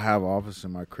I'm saying? I have an office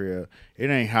in my crib. It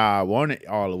ain't how I want it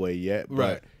all the way yet, but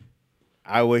Right.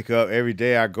 I wake up every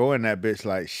day, I go in that bitch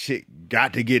like shit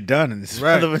got to get done in this.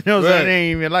 Right. You know what I'm Right. saying? It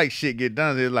ain't even like shit get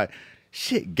done. It's like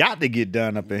shit got to get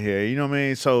done up in here. You know what I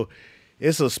mean? So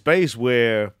it's a space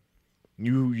where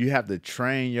you have to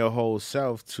train your whole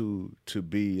self to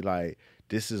be like,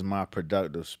 this is my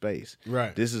productive space.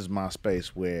 Right. This is my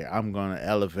space where I'm gonna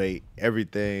elevate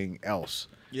everything else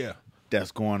Yeah.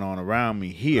 that's going on around me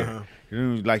here. Uh-huh. You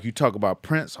know, like you talk about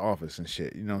Prince office and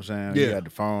shit. You know what I'm saying? Yeah. You had the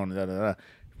phone.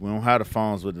 We don't have the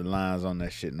phones with the lines on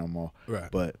that shit no more.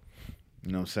 Right. But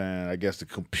you know what I'm saying? I guess the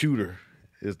computer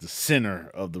is the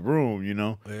center of the room. You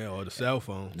know, Yeah, or the cell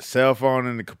phone. the cell phone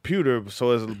and the computer.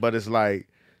 So it's like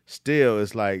still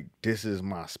it's like this is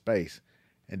my space.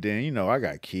 And then, I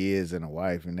got kids and a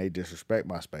wife, and they disrespect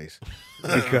my space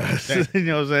because, you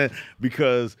know what I'm saying?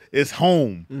 Because it's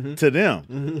home to them.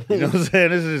 You know what I'm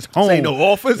saying? This is home. This ain't no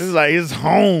office. This is like, it's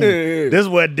home. Yeah. This is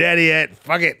where daddy at.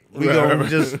 Fuck it. We Right, gonna right.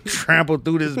 just trample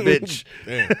through this bitch.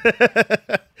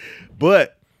 Damn.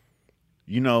 But,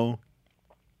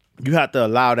 you have to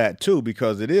allow that too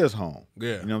because it is home.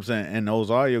 Yeah. You know what I'm saying? And those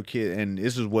are your kids, and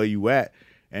this is where you at.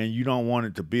 And you don't want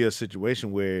it to be a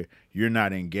situation where you're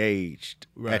not engaged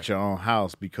Right. at your own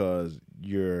house because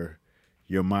your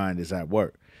mind is at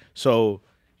work. So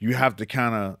you have to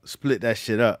kind of split that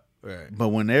shit up. Right. But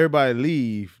when everybody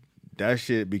leave, that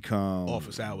shit become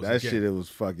Office hours That again. shit, it was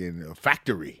fucking a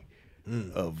factory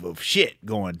of shit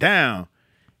going down,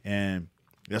 and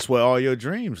that's where all your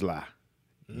dreams lie.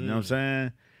 You know what I'm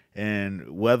saying? And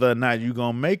whether or not you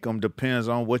gonna make them depends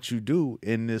on what you do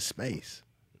in this space.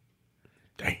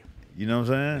 Damn. You know what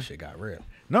I'm saying? Shit got real.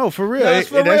 No, for real. No, it's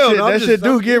for that real. Shit, No, I'm that just- shit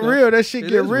do I'm- get real. That shit it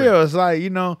get is real. real. It's like,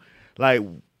 like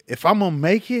if I'm gonna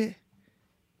make it,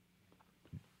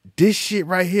 this shit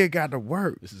right here got to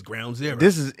work. This is ground zero.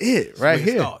 This is it right where it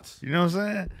here. starts. You know what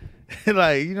I'm saying?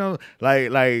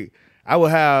 like I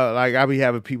would have I be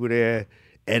having people there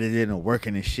editing or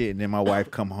working and shit, and then my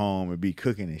wife come home and be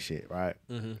cooking and shit, right?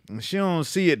 And she don't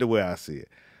see it the way I see it,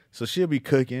 so she'll be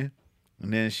cooking,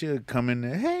 and then she'll come in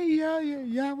there, hey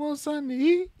y'all want something to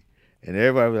eat? And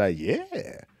everybody be like,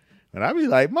 yeah, and I be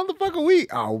like, motherfucker, we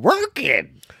are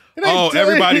working. It ain't Oh, time-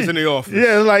 everybody's in the office.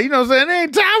 Yeah, it's like, you know what I'm saying? It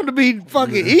ain't time to be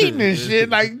fucking eating and shit.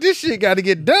 Like, this shit got to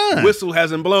get done. Whistle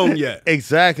hasn't blown yet.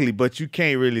 Exactly, but you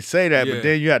can't really say that. Yeah. But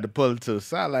then you have to pull it to the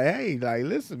side, like, hey, like,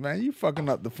 listen, man, you fucking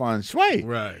up the feng shui.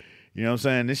 Right. You know what I'm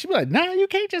saying? And she be like, nah, you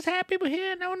can't just have people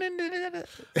here. No,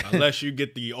 Unless you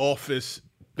get the office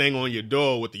thing on your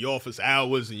door with the office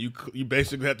hours, and you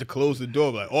basically have to close the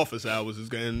door. Like, office hours is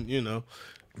getting,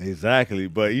 Exactly,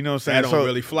 but you know what I'm that saying? don't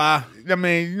really fly. I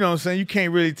mean, you know what I'm saying? You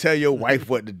can't really tell your wife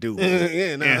what to do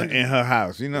Yeah, nah, in her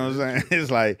house. You know what I'm saying? It's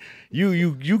like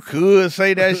you could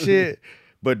say that shit,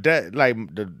 but that like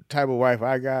the type of wife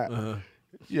I got, you know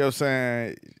what I'm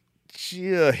saying?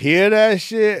 she'll hear that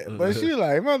shit, but she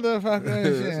like, motherfucker,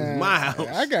 This is my house.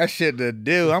 I got shit to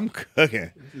do. I'm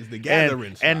cooking. This is the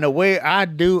gathering spot. And the way I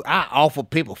do, I offer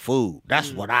people food.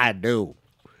 That's what I do.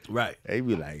 Right. They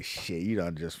be like, shit, you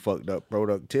done just fucked up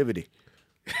productivity.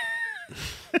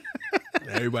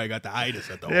 Everybody got the itis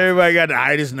at the office. Everybody got the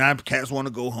itis. Now cats want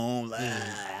to go home. Like,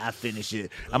 I finish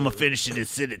it. I'm going to finish it and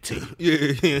send it to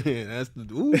you. Yeah. That's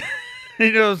the... Ooh.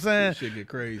 You know what I'm saying? Shit get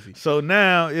crazy. So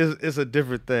now it's a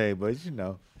different thing, but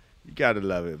you gotta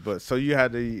love it. But so you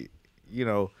had to,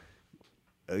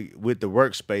 with the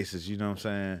workspaces, you know what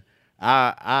I'm saying?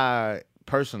 I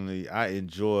personally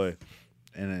enjoy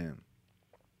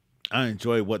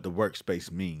what the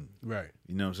workspace means. Right.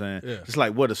 You know what I'm saying? Yeah. It's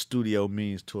like what a studio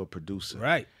means to a producer.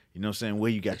 Right. You know what I'm saying? Where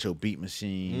you got your beat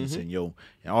machines and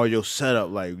all your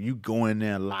setup, like you go in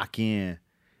there and lock in.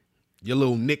 Your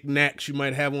little knickknacks you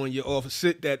might have on your office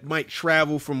that might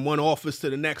travel from one office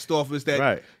to the next office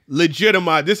that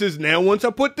legitimize. This is now, once I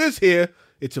put this here,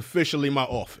 it's officially my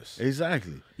office.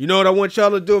 Exactly. You know what I want y'all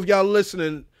to do if y'all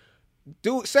listening?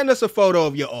 Send us a photo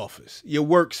of your office, your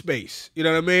workspace. You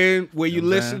know what I mean? Where you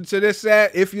listen to this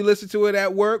at, if you listen to it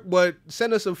at work, but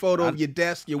send us a photo of your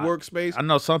desk, your workspace. I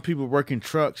know some people work in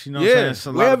trucks, you know what I'm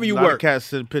saying? Wherever you work. Cats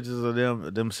send pictures of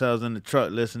themselves in the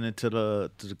truck listening to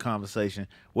the conversation.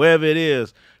 Wherever it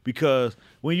is. Because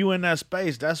when you in that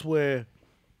space, that's where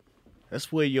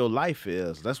your life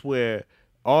is. That's where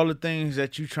all the things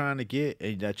that you trying to get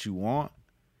and that you want,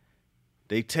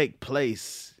 they take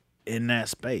place in that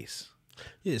space.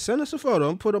 Yeah, send us a photo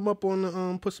and put them up on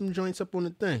the put some joints up on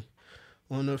the thing,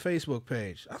 on the Facebook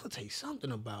page. I will tell you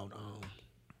something about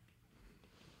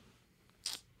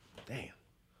damn.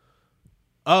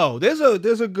 Oh, there's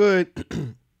a good.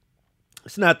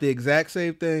 It's not the exact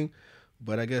same thing,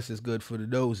 but I guess it's good for the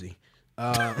nosy.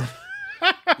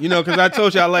 Because I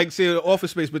told you I like seeing the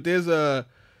Office Space, but there's a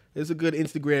good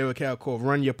Instagram account called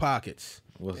Run Your Pockets.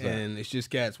 What's that? And it's just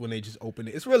cats when they just open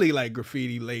it. It's really like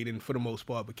graffiti laden for the most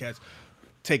part, but cats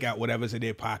take out whatever's in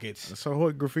their pockets. So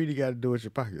what graffiti got to do with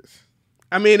your pockets?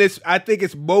 I mean, I think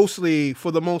it's mostly,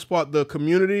 for the most part, the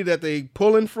community that they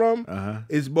pulling from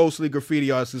is mostly graffiti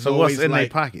artists. It's So what's in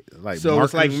like, their pocket? Like so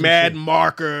it's like markers and mad shit?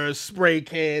 markers, spray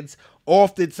cans.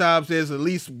 Oftentimes there's at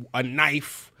least a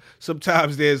knife.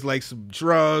 Sometimes there's like some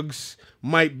drugs.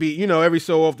 Might be, every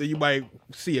so often you might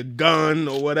see a gun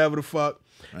or whatever the fuck.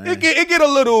 It get a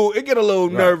little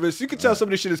nervous. You can tell some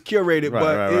of this shit is curated,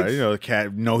 but right. The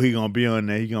cat know he gonna be on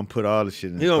there. He gonna put all the shit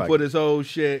in his he gonna pocket. put his whole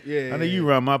shit. Yeah, I think you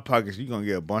run my pockets, you gonna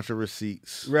get a bunch of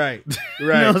receipts. Right. You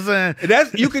know what I'm saying?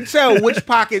 That's, you can tell which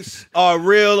pockets are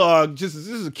real or just this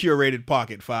is a curated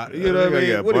pocket file. You know what I mean?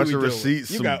 Get a What bunch are of we receipts.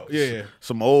 doing?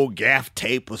 Some old gaff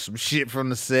tape or some shit from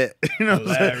the set. You know what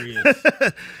I'm saying?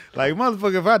 Hilarious. Like,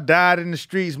 motherfucker, if I died in the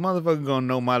streets, motherfucker gonna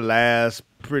know my last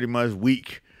pretty much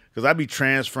week. Because I be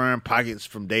transferring pockets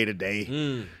from day to day.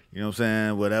 You know what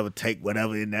I'm saying? Take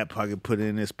whatever in that pocket, put it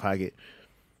in this pocket.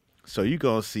 So you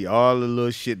gonna see all the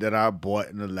little shit that I bought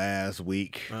in the last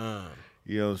week. You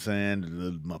know what I'm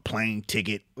saying? My plane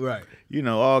ticket. Right.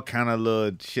 All kind of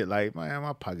little shit like, man,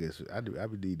 my pockets, I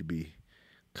need to be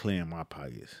clearing my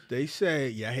pockets. They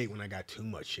say, I hate when I got too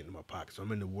much shit in my pockets.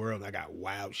 I'm in the world and I got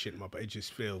wild shit in my pocket. It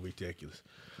just feels ridiculous.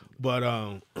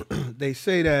 But they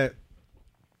say that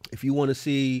if you want to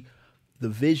see the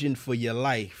vision for your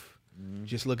life,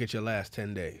 just look at your last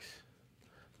 10 days.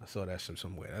 I saw that from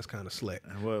somewhere. That's kind of slick.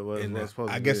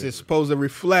 I guess it's supposed to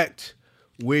reflect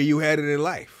where you headed in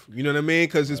life. You know what I mean?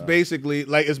 Because it's basically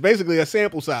a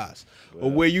sample size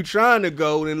of where you trying to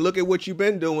go, and look at what you've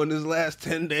been doing this last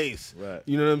 10 days. Right.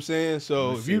 You know what I'm saying?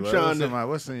 So if you trying to,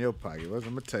 what's in your pocket? I'm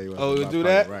gonna tell you what's Oh, in my do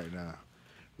pocket that? right now.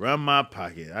 Run my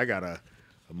pocket. I got a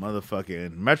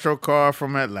motherfucking Metro card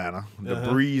from Atlanta, the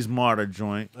Breeze Martyr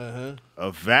joint,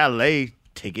 a valet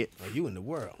ticket. oh, you in the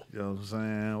world. You know what I'm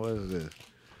saying? What is this?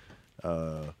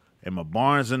 And my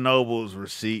Barnes and Noble's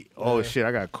receipt. Oh shit,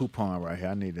 I got a coupon right here.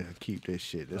 I need to keep this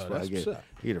shit. That's why I that's what's up.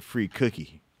 get a free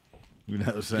cookie. You know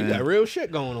what I'm saying? You got real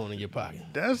shit going on in your pocket.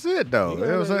 That's it though. You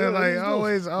know what I'm saying? Like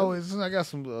let's do always. I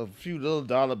got a few little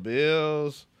dollar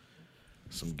bills,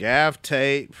 some gaff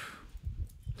tape,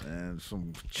 and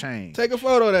some change. Take a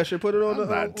photo of that shit. Put it on I'm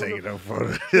not taking no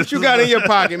photo. What you got in your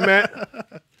pocket,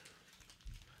 Matt?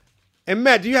 And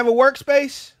Matt, do you have a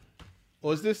workspace?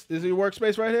 Or is it your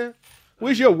workspace right here?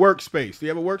 Where's your workspace? Do you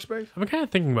have a workspace? I've been kind of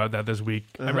thinking about that this week.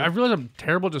 I realized I'm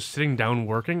terrible just sitting down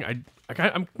working. I'm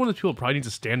one of those people who probably needs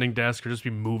a standing desk or just be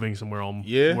moving somewhere while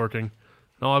I'm working.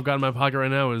 And all I've got in my pocket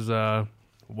right now is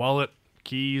wallet,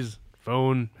 keys,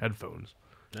 phone, headphones.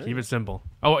 Keep it simple.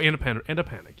 Oh, and a pen.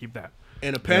 I keep that.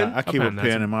 And a pen? Yeah, I keep a pen, that's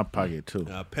pen it. in my pocket too.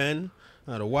 A pen.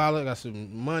 Got a wallet. Got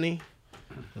some money.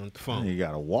 on the phone. You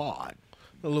got a wad.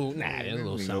 A little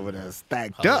something over there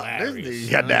stacked hilarious, up. This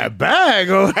nigga got that bag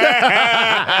over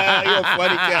there. You're a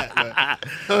funny cat, man.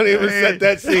 Don't even set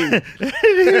that scene.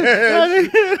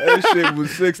 That shit was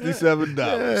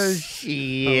 $67.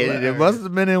 Shit, it must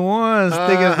have been in one, thick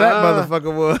as that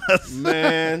motherfucker was.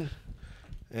 Man.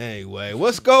 Anyway,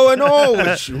 what's going on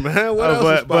with you, man? What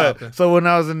else is popping? So when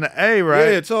I was in the A,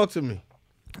 right? Yeah, talk to me.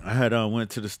 I had went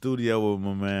to the studio with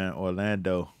my man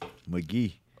Orlando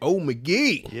McGee. Oh,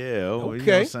 McGee. Yeah, you know what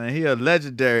Okay. I'm saying? He a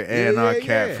legendary A&R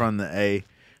cat from the A,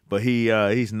 but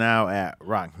he's now at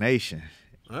Rock Nation.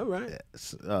 All right.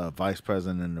 Vice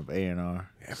president of A&R.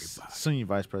 Senior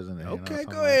vice president of A&R. Okay,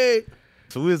 go ahead.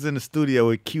 So we was in the studio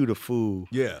with Q the Fool.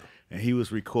 Yeah. And he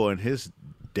was recording his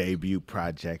debut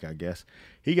project, I guess.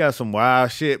 He got some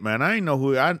wild shit, man. I ain't know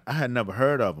who I had never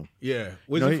heard of him. Yeah.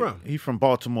 Where's he from? He from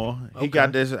Baltimore. Okay. He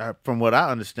got this, from what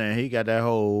I understand, he got that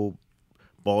whole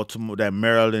Baltimore, that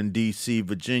Maryland, D.C.,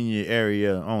 Virginia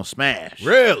area on Smash.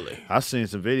 Really? I seen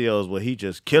some videos where he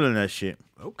just killing that shit.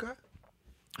 Okay.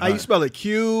 How you spell it?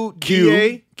 Q, Q,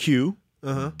 D-A? Q,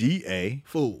 D-A,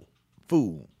 Fool.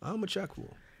 Fool. I'm a check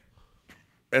fool.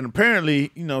 And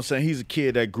apparently, you know what I'm saying, he's a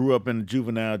kid that grew up in the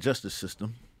juvenile justice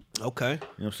system. Okay. You know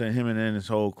what I'm saying? Him and then his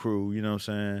whole crew, you know what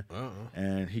I'm saying?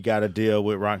 And he got a deal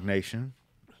with Rock Nation.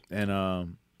 And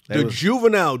The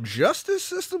juvenile justice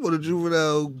system or the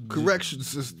juvenile correction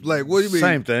system? Like, what do you mean?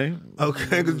 same thing.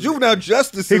 Okay, because juvenile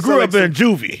justice He system. grew up in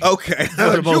juvie. Okay,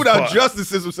 the most juvenile part. justice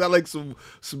system sound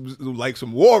like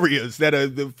some warriors that are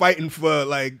fighting for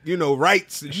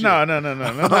rights and shit. No.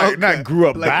 Not grew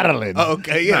up battling.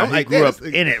 Okay, yeah, Nah, I'm he like, grew up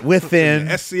in it within.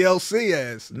 SCLC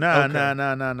ass. Nah.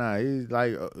 Okay. He's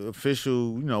like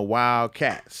official, wild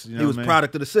cats. You know He was what I mean?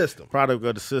 product of the system. Product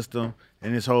of the system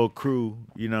and his whole crew.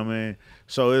 You know what I mean?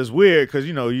 So it's weird because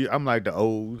I'm like the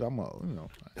old.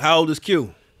 How old is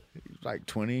Q? Like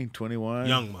 20, 21.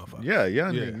 Young motherfucker. Yeah,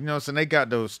 young. Yeah. You know what I'm saying? They got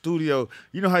the studio.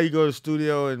 You know how you go to the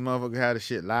studio and motherfucker had the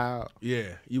shit loud?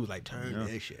 Yeah, you was like turn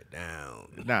that shit down.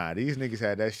 Nah, these niggas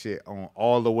had that shit on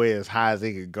all the way as high as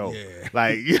they could go. Yeah.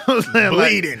 Like, you know what I'm saying?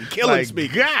 Bleeding, killing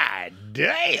speakers. God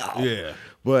damn. Yeah.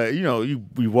 But,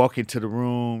 we walk into the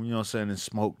room, you know what I'm saying, and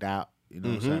smoked out. You know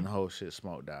what I'm saying? The whole shit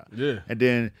smoked out. Yeah. And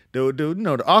then,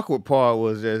 the awkward part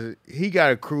was that he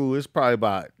got a crew. It's probably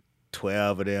about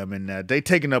 12 of them in there. They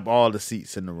taking up all the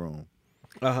seats in the room.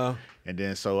 Uh-huh. And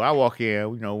then, so I walk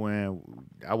in, when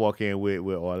I walk in with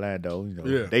Orlando,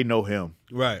 Yeah. they know him.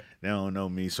 Right. They don't know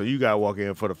me. So you got to walk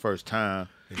in for the first time.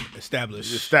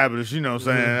 Established, you know what I'm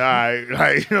saying? All right.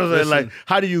 Like, you know what I'm saying? Like,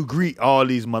 how do you greet all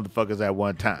these motherfuckers at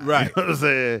one time? Right. You know what I'm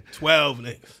saying? 12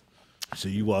 niggas. So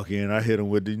you walk in, I hit him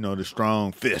with the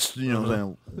strong fist. You know what I'm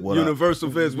saying? What up?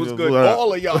 Universal fist. What's good? What up?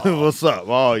 All of y'all. What's up?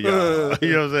 All y'all.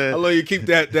 You know what I'm saying? I love you keep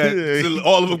that so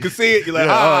all of them can see it. You're like, You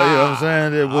know what I'm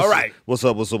saying? Yeah, all right. What's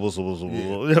up? You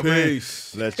know what I mean?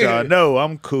 Peace. Let y'all know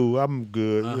I'm cool. I'm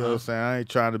good. You know what I'm saying? I ain't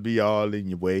trying to be all in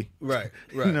your way. Right.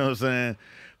 You know what I'm saying?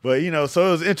 But, so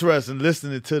it was interesting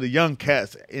listening to the young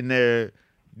cats in their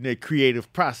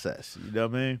creative process. You know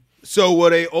what I mean? So were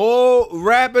they all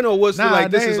rapping, or was it like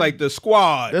this is like the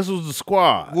squad? This was the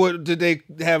squad. What did they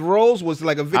have roles? Was it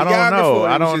like a videographer?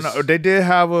 I don't know. They did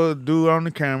have a dude on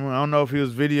the camera. I don't know if he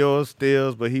was video or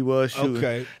stills, but he was shooting.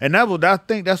 Okay. And I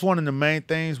think that's one of the main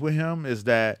things with him is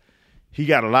that he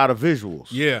got a lot of visuals.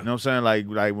 Yeah. You know what I'm saying?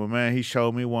 Like my man, he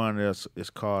showed me one that's it's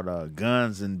called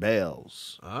Guns and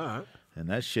Bells. All right. And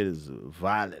that shit is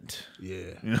violent. Yeah.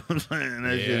 You know what I'm saying?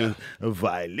 That shit is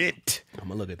violent. I'm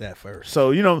gonna look at that first.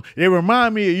 So, they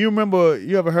remind me, you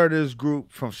ever heard of this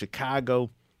group from Chicago?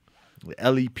 The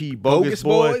LEP, Bogus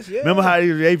Boys? Yeah. Remember how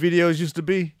their videos used to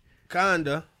be?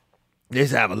 Kinda. They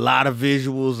used to have a lot of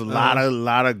visuals, a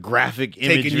lot of graphic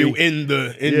imagery. Taking you in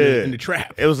the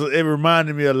trap. It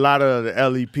reminded me a lot of the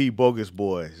LEP Bogus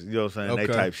Boys. You know what I'm saying? Okay.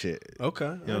 They type shit. Okay.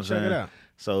 You know what I'm check saying? it out.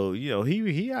 So,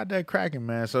 he out there cracking,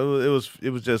 man. So it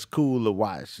was just cool to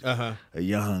watch Uh-huh. a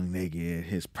young nigga in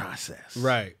his process.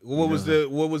 Right. What was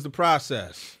the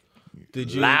process?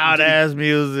 Did you Loud ass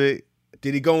music.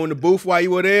 Did he go in the booth while you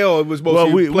were there, or it was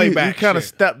mostly playback? We kind of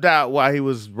shit? stepped out while he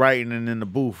was writing and in the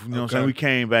booth. You know what I'm Okay. saying? We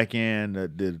came back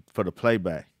in for the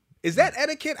playback. Is that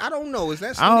etiquette? I don't know. Is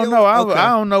that? I don't know. Okay. I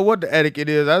don't know what the etiquette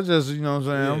is. I just, you know what I'm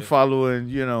saying? I'm Yeah.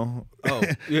 following, Oh,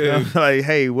 yeah. I'm like,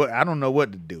 hey, I don't know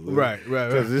what to do. Right.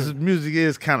 Because this music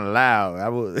is kind of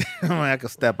loud. I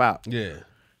could step out. Yeah.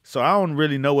 So I don't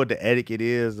really know what the etiquette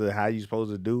is or how you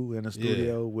supposed to do in a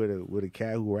studio with a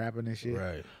cat who rapping and shit.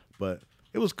 Right. But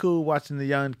it was cool watching the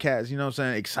young cats, you know what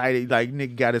I'm saying, excited. Like,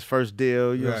 nigga got his first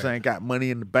deal, you know what I'm Right. saying, got money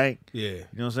in the bank. Yeah. You know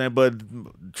what I'm saying?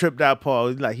 But tripped out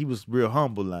Paul, like, he was real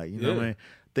humble, like, you know what I Yeah. mean?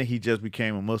 I think he just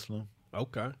became a Muslim.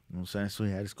 Okay. You know what I'm saying? So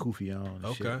he had his kufi on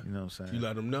and shit. Okay. You know what I'm saying? You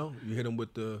let him know. You hit him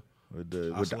with the with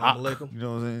the Assalamu ak. alaikum. You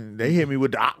know what I'm saying? They hit me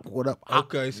with the ak. What up? Ak?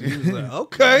 Okay, so he was like,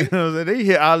 okay. You know what I'm saying? They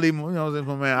hit Ali, you know what I'm saying?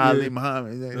 My man Ali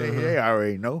Muhammad. They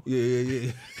already know.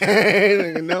 Yeah.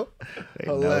 They know. They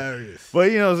know. Hilarious.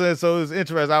 But you know what I'm saying? So it's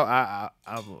interesting.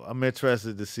 I'm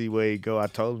interested to see where he go. I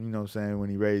told him, you know what I'm saying, when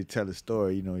he ready to tell his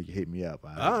story, you know, he can hit me up.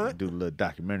 All right. Do a little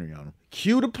documentary on him.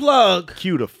 Cue the plug.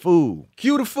 Cue the fool.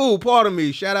 Cue the fool. Pardon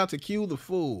me. Shout out to Cue the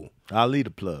fool. Ali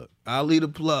the plug. I'll leave the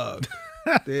plug.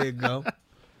 There you go.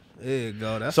 There you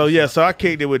go. That's So yeah, so I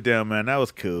kicked it with them, man. That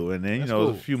was cool. And then That's you know,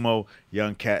 cool. a few more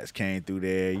young cats came through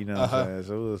there. You know what I'm saying?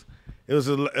 So it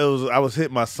was. I was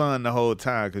hitting my son the whole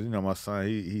time because you know my son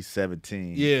he's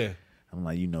 17. Yeah. I'm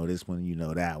like, you know this one, you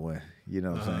know that one. You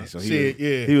know what I'm saying? So Shit,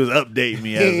 yeah. he was updating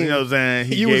me as you know what I'm saying.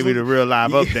 He You gave was- me the real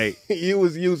live update. You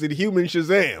was using human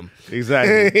Shazam.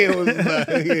 Exactly. It was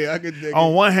like, yeah, I could dig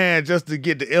On it. one hand, just to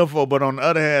get the info, but on the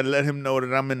other hand, let him know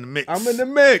that I'm in the mix. I'm in the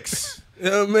mix. You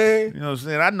know what I mean? You know what I'm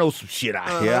saying? I know some shit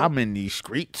out here. I'm in these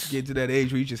streets. Get to that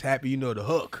age where you just happy you know the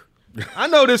hook. I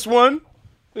know this one.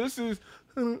 This is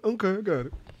okay, I got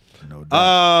it. No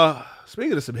doubt.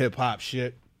 Speaking of some hip hop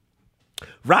shit,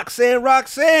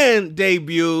 Roxanne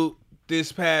debuted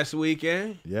this past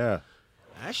weekend. Yeah.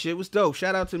 That shit was dope.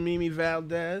 Shout out to Mimi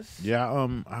Valdez. Yeah,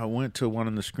 I went to one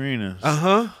of the screenings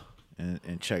Uh-huh.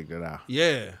 and checked it out.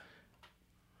 Yeah.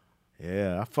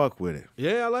 Yeah, I fuck with it.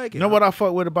 Yeah, I like it. You know what I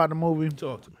fuck with about the movie?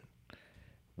 Talk to me.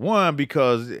 One,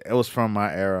 because it was from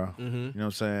my era. Mm-hmm. You know what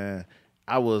I'm saying?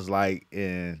 I was like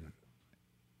in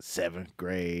 7th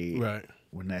grade Right.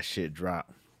 when that shit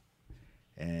dropped.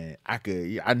 And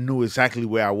I knew exactly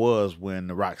where I was when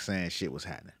the Roxanne shit was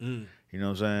happening. Mm. You know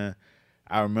what I'm saying?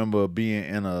 I remember being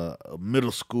in a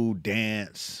middle school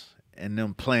dance and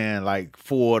them playing like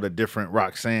 4 of the different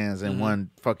Roxannes in one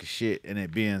fucking shit and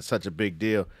it being such a big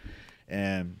deal.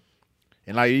 And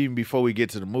like even before we get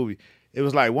to the movie, it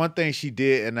was like one thing she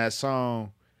did in that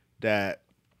song that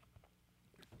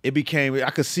it became,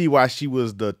 I could see why she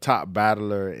was the top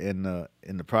battler in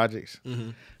the projects.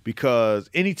 Because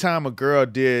anytime a girl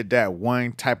did that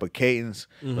one type of cadence,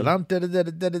 but I'm you know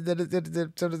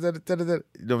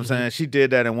what I'm saying? She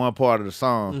did that in one part of the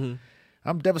song.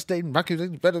 I'm devastating.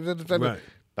 Right.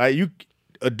 Like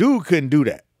a dude couldn't do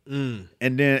that. And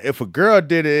then if a girl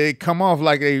did it, it come off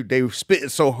like they spitting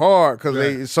so hard because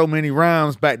they so many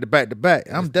rounds back to back to back.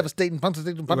 I'm devastating.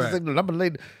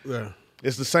 Yeah.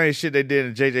 It's the same shit they did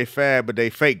in JJ Fad, but they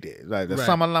faked it. Like the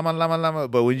sama lama lama lama.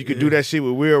 But when you could do that shit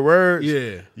with weird words,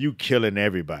 you killing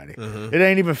everybody. It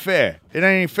ain't even fair. It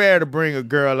ain't fair to bring a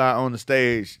girl out on the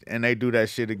stage and they do that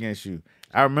shit against you.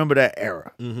 I remember that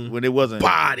era when it wasn't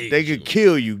Bodied they could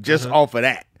kill you just off of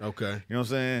that. Okay. You know what I'm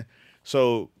saying?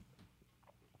 So,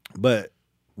 but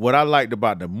what I liked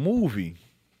about the movie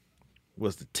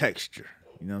was the texture.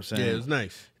 You know what I'm saying? Yeah, it was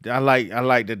nice. I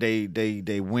like that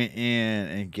they went in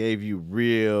and gave you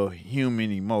real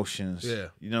human emotions. Yeah.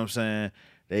 You know what I'm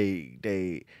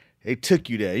saying? They took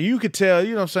you there. You could tell,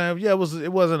 you know what I'm saying? Yeah,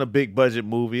 it wasn't a big budget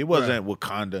movie. It wasn't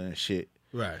Wakanda and shit.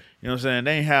 Right. You know what I'm saying?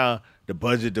 They ain't have the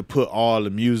budget to put all the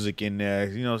music in there.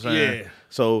 You know what I'm saying? Yeah.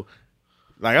 So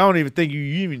like I don't even think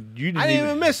you didn't I didn't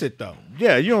even miss it though.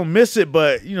 Yeah, you don't miss it,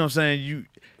 but you know what I'm saying?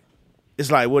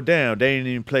 It's like, well, damn, they didn't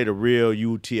even play the real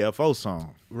UTFO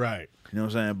song. Right. You know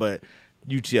what I'm saying? But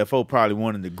UTFO probably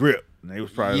wanted the grip. And they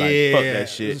was probably like, fuck that There's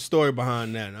a shit. story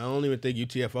behind that. I don't even think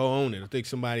UTFO owned it. I think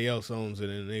somebody else owns it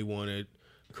and they wanted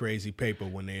crazy paper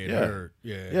when they had heard.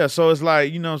 Yeah. Yeah, so it's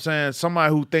like, you know what I'm saying?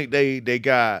 Somebody who think they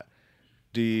got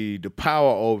the power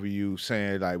over you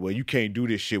saying like, well, you can't do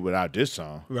this shit without this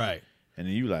song. Right. And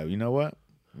then you like, you know what?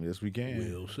 Yes, we can.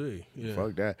 We'll see. Yeah.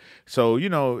 Fuck that. So, you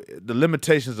know, the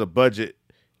limitations of budget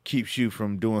keeps you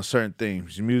from doing certain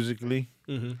things musically.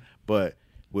 But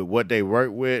with what they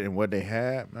worked with and what they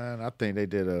had, man, I think they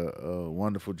did a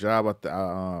wonderful job.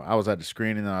 I was at the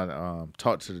screening. I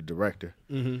talked to the director.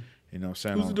 You know what I'm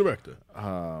saying? Who's the director?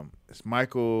 It's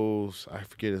Michael's, I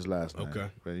forget his last name. Okay.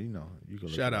 But, you know, you can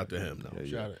look Shout it out up. to him though.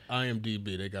 Yeah, Shout out.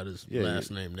 IMDb, they got his Yeah, last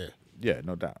name there. Yeah,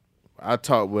 no doubt. I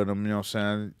talked with him, you know what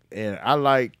I'm saying? And I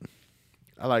like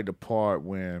the part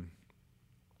when,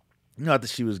 you know, after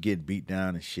she was getting beat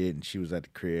down and shit, and she was at the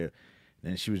crib,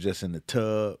 and she was just in the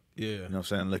tub, Yeah. you know what I'm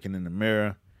saying, looking in the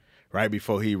mirror, right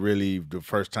before the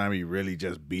first time he really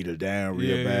just beat her down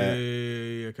real bad.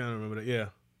 Yeah, I kind of remember that. Yeah. You know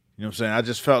what I'm saying? I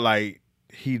just felt like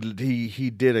he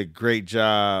did a great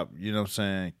job, you know what I'm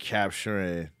saying,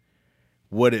 capturing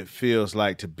what it feels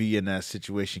like to be in that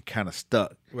situation kind of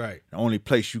stuck. Right. The only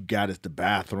place you got is the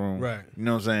bathroom. Right. You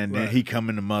know what I'm saying? Then Right. he come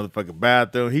in the motherfucking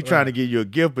bathroom. He trying to give you a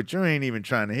gift, but you ain't even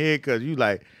trying to hear it because you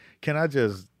like, can I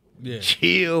just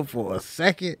chill for a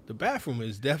second. The bathroom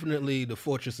is definitely the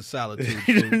fortress of solitude.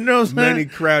 You know what I'm saying? Many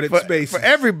crowded spaces. For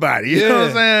everybody. You know what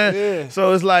I'm saying? Yeah.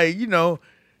 So it's like, you know,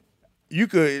 you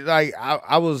could, like,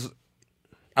 I was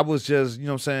just, you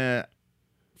know what I'm saying,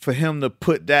 for him to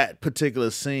put that particular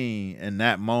scene in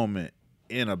that moment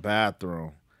in a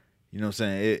bathroom, you know what I'm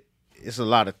saying, it's a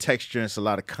lot of texture and it's a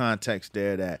lot of context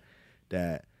there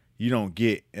that you don't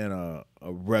get in a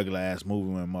regular ass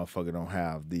movie when a motherfucker don't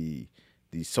have the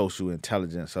social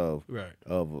intelligence of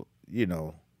you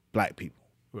know, black people.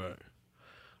 Right.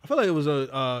 I feel like it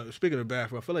was speaking of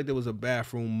bathroom, I feel like there was a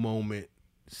bathroom moment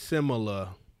similar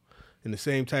in the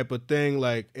same type of thing,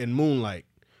 like in Moonlight,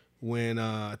 when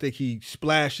I think he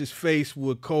splashed his face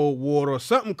with cold water or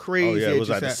something crazy. Oh, yeah, it was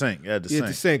at the sink. At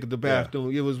the sink at the bathroom.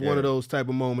 Yeah. It was one of those type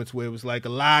of moments where it was like a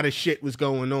lot of shit was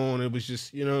going on. It was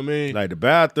just, you know what I mean? Like the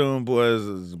bathroom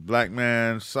was a black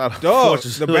man. Dog,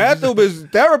 the bathroom is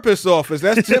therapist's office.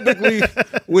 That's typically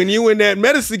when you in that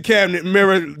medicine cabinet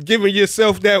mirror giving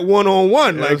yourself that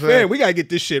one-on-one. You know like, man, we got to get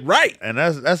this shit right. And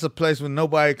that's a place where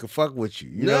nobody can fuck with you.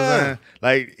 You know what I'm saying?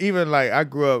 Like, even like I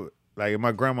grew up like in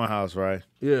my grandma's house, right?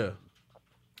 Yeah.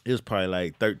 It was probably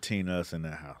like 13 of us in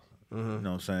that house. You know what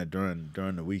I'm saying?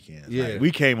 During the weekends. Yeah. Like,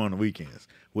 we came on the weekends,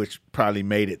 which probably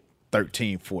made it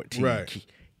 13, 14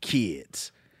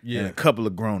 kids. Yeah. And a couple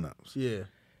of grown-ups. Yeah.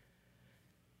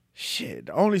 Shit,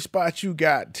 the only spot you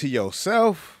got to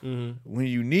yourself when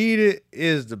you need it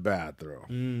is the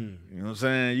bathroom. You know what I'm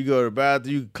saying? You go to the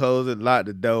bathroom, you can close it, lock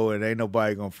the door, and ain't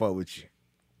nobody gonna fuck with you.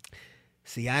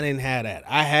 See, I didn't have that.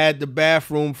 I had the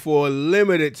bathroom for a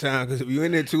limited time because if you're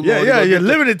in there too long, you're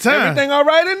limited time. Everything all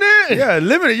right in there? Yeah,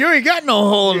 limited. You ain't got no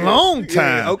whole long time.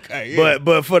 Yeah, okay. Yeah.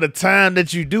 But for the time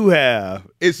that you do have,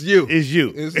 it's you. It's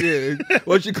you.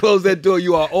 Once you close that door,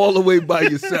 you are all the way by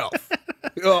yourself.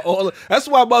 That's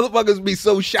why motherfuckers be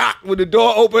so shocked when the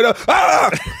door open up. I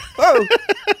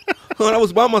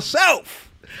was by myself.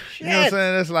 You know what I'm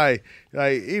saying? It's like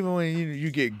even when you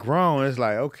get grown, it's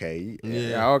like, okay,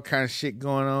 all kind of shit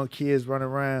going on, kids running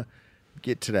around,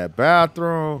 get to that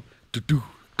bathroom,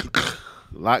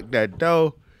 lock that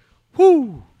door,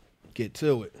 get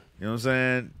to it. You know what I'm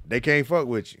saying? They can't fuck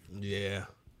with you. Yeah.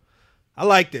 I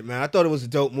liked it, man. I thought it was a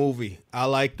dope movie. I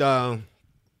liked the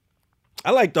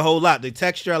whole lot. The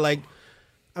texture, I liked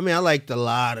a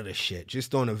lot of the shit.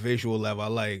 Just on a visual level, I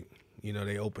like, you know,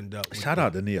 they opened up. Shout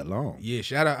out to Nia Long. Yeah,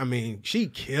 shout out. I mean, she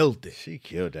killed it. She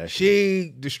killed that shit.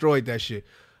 She destroyed that shit.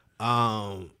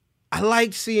 I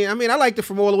liked it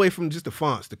from all the way from just the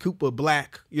fonts, the Cooper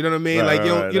Black. You know what I mean? Right, you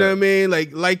know what I mean?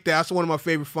 Like that. That's one of my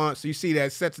favorite fonts. So you see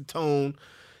that sets a tone.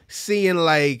 Seeing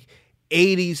like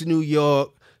 80s New York,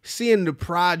 seeing the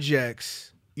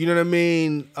projects, you know what I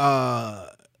mean?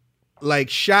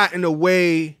 Like shot in a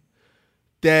way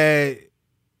that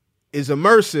is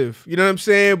immersive, you know what I'm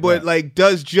saying? But like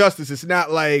does justice. It's not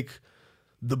like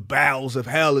the bowels of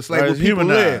hell. It's like where people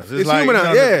live. It's like,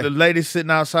 humanized. You know, the lady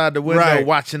sitting outside the window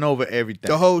watching over everything.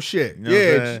 The whole shit. You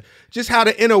know just how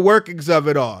the inner workings of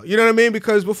it all. You know what I mean?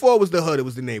 Because before it was the hood, it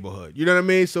was the neighborhood. You know what I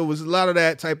mean? So it was a lot of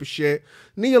that type of shit.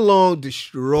 Nia Long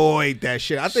destroyed that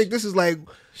shit. I think this is like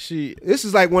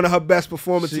one of her best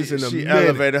performances in a minute. She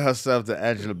elevated herself to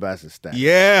Angela Bassett status.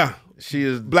 Yeah. She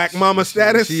is Black Mama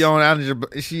status. She on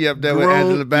Angela. She up there with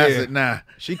Angela Bassett now.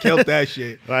 She killed that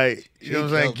shit. Like, you know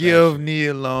what I'm saying? Give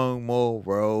Nia Long more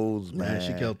roles, man. Yeah,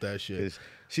 she killed that shit.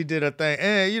 She did her thing,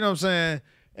 and you know what I'm saying.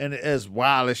 And as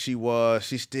wild as she was,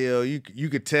 she still you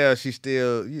could tell she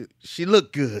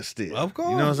looked good still. Of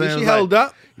course, you know what I'm saying. She held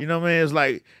up. You know what I mean? It's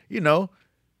like, you know.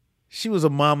 She was a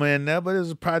mama in there, but it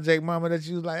was a project mama that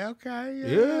you was like, okay,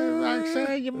 like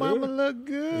saying your mama look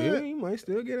good. Yeah, you might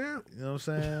still get out. You know what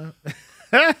I'm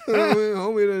saying?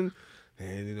 Homie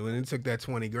and when it took that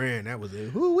 $20,000, that was it.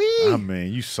 Hoo-wee. I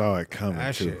mean, you saw it coming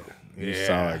that too. Shit. You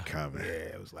saw it coming. Yeah,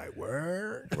 it was like,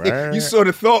 word. Word. You saw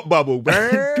the thought bubble.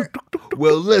 Word.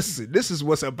 Well, listen, this is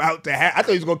what's about to happen. I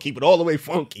thought he was going to keep it all the way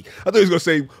funky. I thought he was going to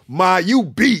say, Ma, you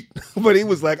beat. But he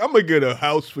was like, I'm going to get a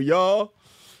house for y'all.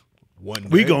 One day.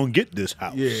 We gonna get this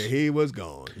house. Yeah, he was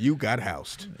gone. You got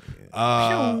housed.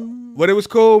 But it was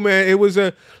cool, man. It was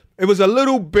a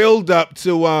little build up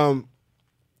to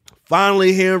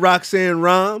finally hearing Roxanne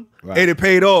rhyme, and it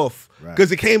paid off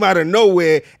because it came out of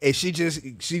nowhere, and she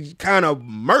kind of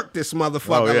murked this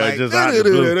motherfucker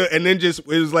and then it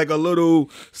was like a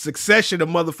little succession of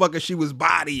motherfuckers she was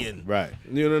bodying. Right.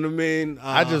 You know what I mean?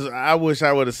 I wish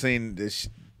I would have seen this.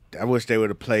 I wish they would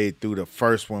have played through the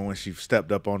first one when she stepped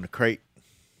up on the crate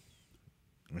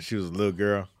when she was a little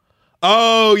girl.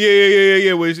 Oh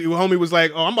yeah. Where homie was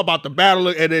like, "Oh, I'm about to battle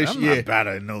it," and then I'm not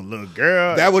battling no little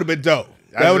girl. That would have been dope.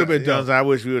 That would have been dope. I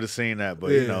wish we would have seen that,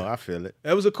 but you know, I feel it.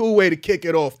 That was a cool way to kick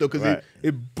it off though, because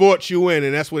it brought you in,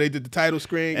 and that's where they did the title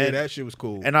screen. And that shit was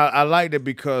cool. And I liked it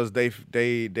because they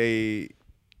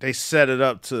set it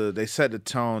up they set the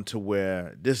tone to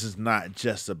where this is not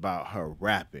just about her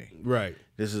rapping. Right.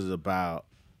 This is about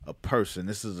a person.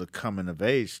 This is a coming of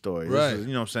age story. Right. This is,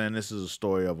 you know what I'm saying? This is a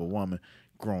story of a woman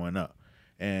growing up.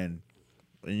 And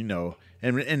you know,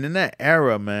 and in that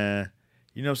era, man,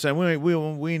 you know what I'm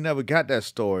saying? We never got that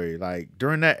story. Like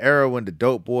during that era when the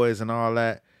Dope Boys and all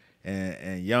that,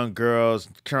 and young girls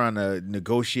trying to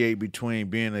negotiate between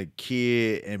being a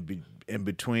kid and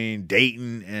between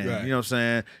dating and you know what I'm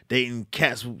saying, dating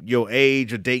cats your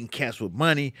age or dating cats with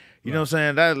money. You know what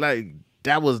I'm saying?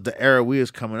 That was the era we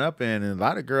was coming up in, and a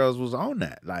lot of girls was on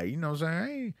that. Like, you know what I'm saying? I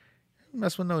ain't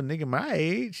mess with no nigga my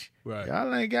age. Right.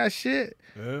 Y'all ain't got shit.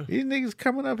 Yeah. These niggas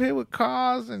coming up here with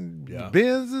cars and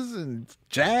Benzes and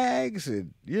Jags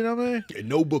and, you know what I mean? And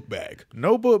no book bag.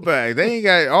 No book bag. They ain't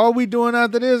got, all we doing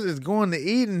after this is going to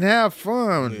eat and have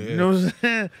fun. You know what I'm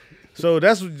saying? So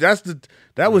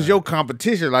that was your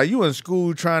competition. Like you in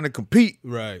school trying to compete.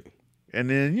 Right. And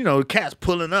then, you know, cats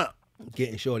pulling up.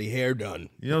 Getting shorty hair done.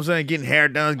 You know what I'm saying? Getting hair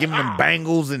done, giving them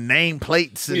bangles and name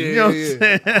plates. And, you know what I'm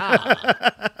saying?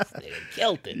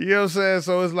 Killed it. You know what I'm saying?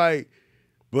 So it's like,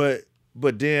 but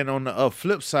then on the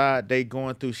flip side, they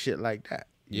going through shit like that.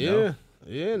 You know?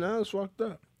 Yeah, no, it's fucked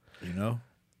up. You know?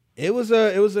 It was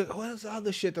a what was the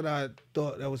other shit that I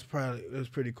thought that was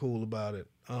pretty cool about it?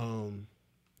 I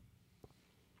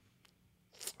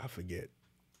forget.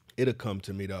 It'll come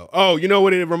to me though. Oh, you know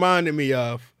what it reminded me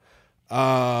of?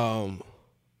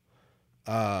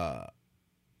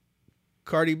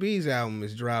 Cardi B's album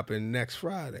is dropping next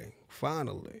Friday.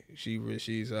 Finally, she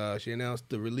announced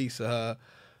the release of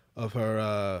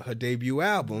her debut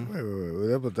album.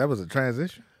 Wait, that was a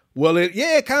transition. Well,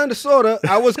 kind of, sort of.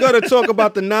 I was going to talk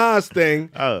about the Nas thing.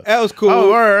 Oh. That was cool.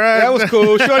 Oh, all right. That was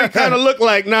cool. Shorty kind of looked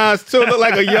like Nas, too. Looked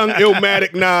like a young,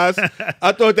 Illmatic Nas.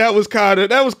 I thought that was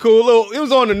cool. It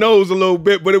was on the nose a little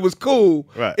bit, but it was cool.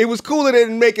 Right. It was cool that it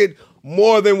didn't make it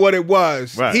more than what it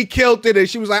was. Right. He killed it, and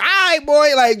she was like, all right,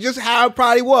 boy, like, just how it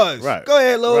probably was. Right. Go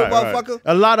ahead, little motherfucker. Right.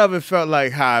 A lot of it felt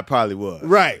like how it probably was.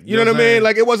 Right. You know what I mean?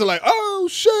 Like, it wasn't like, oh,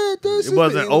 shit. It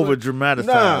wasn't over-dramatized.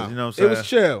 Nah, you know what I'm saying? It was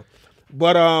chill.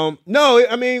 But no,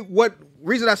 I mean, what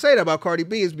reason I say that about Cardi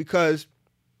B is because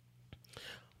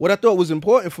what I thought was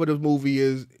important for the movie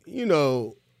is, you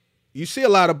know, you see a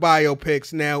lot of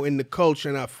biopics now in the culture,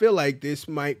 and I feel like this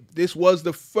was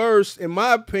the first, in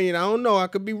my opinion, I don't know, I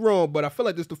could be wrong, but I feel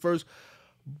like this is the first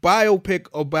biopic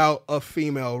about a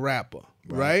female rapper,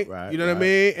 right? You know what I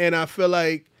mean? And I feel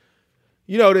like,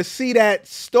 you know, to see that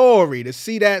story, to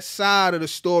see that side of the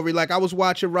story, like I was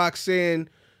watching Roxanne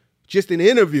just in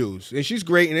interviews, and she's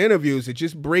great in interviews, and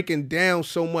just breaking down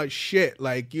so much shit.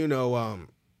 Like, you know,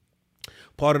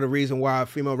 part of the reason why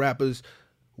female rappers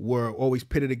were always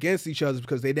pitted against each other is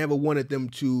because they never wanted them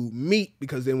to meet,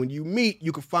 because then when you meet,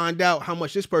 you can find out how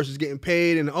much this person's getting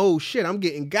paid, and oh shit, I'm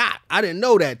getting got. I didn't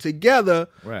know that. Together,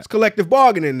 it's collective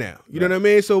bargaining now. You know what I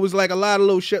mean? So it was like a lot of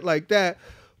little shit like that.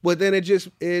 But then you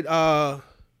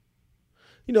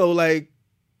know, like,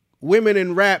 women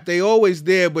in rap, they always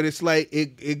there, but it's like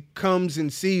it comes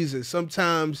in seasons.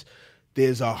 Sometimes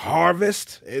there's a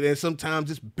harvest, and then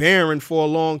sometimes it's barren for a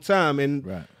long time.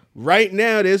 And right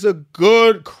now, there's a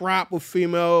good crop of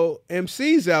female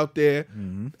MCs out there.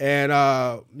 Mm-hmm.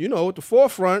 And, you know, at the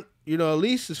forefront, you know, at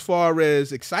least as far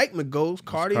as excitement goes,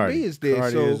 Cardi B is there.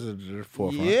 Cardi so is at the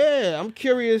forefront. Yeah, I'm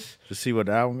curious. To see what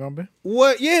the album gonna be?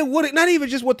 Not even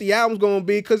just what the album's gonna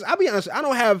be, because I'll be honest, I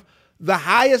don't have the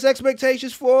highest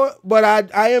expectations for it, but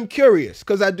I am curious,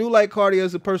 because I do like Cardi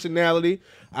as a personality.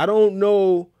 I don't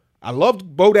know. I loved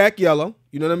Bodak Yellow.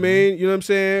 You know what I mean? You know what I'm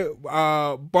saying?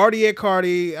 Bartier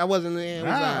Cardi, I wasn't there.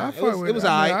 It was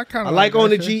all right. I like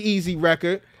on the G-Eazy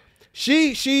record.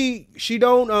 She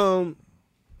don't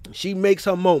she makes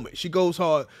her moment. She goes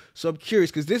hard. So I'm curious,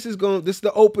 because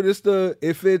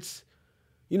if it's,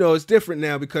 you know, it's different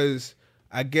now, because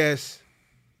I guess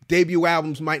debut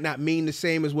albums might not mean the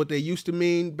same as what they used to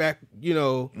mean back, you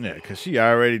know. Yeah, because she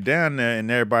already down there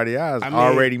and everybody else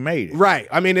already made it. Right.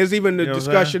 I mean, there's even the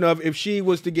discussion of, if she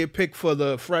was to get picked for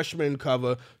the freshman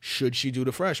cover, should she do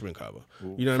the freshman cover?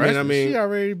 You know what I mean? She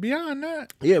already beyond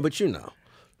that. Yeah, but you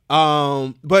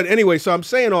know. But anyway, so I'm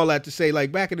saying all that to say,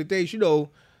 like, back in the days, you know,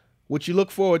 what you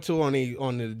look forward to on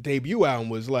the debut album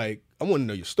was like, I want to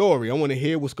know your story. I want to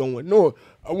hear what's going on.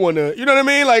 I want to, you know what I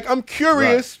mean? Like, I'm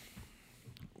curious. Right.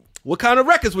 What kind of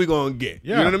records we gonna get?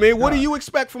 Yeah. You know what I mean? What do you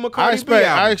expect from a Cardi B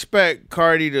album? I expect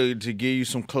Cardi to give you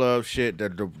some club shit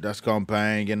that's gonna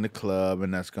bang in the club,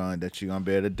 and that you're gonna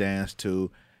be able to dance to,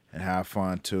 and have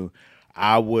fun too.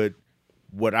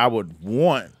 What I would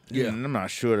want, and I'm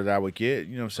not sure that I would get,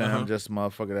 you know what I'm saying? I'm just a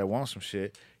motherfucker that wants some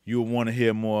shit. You would want to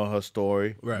hear more of her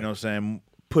story, Right. you know what I'm saying?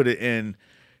 Put it in,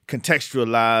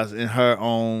 contextualized in her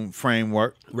own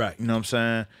framework. Right. You know what I'm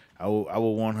saying? I would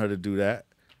want her to do that.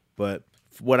 But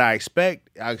what I expect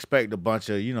a bunch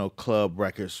of, you know, club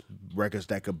records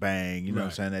that could bang, you know what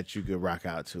I'm saying, that you could rock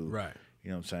out to. Right.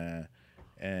 You know what I'm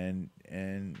saying?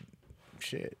 And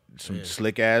shit. Some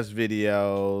slick ass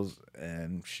videos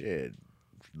and shit.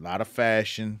 A lot of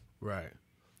fashion. Right.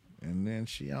 And then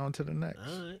she on to the next.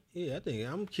 All right. Yeah, I think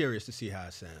I'm curious to see how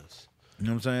it sounds. You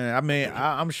know what I'm saying? I mean,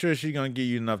 I'm sure she's gonna give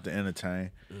you enough to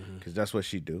entertain, because that's what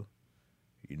she do,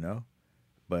 you know.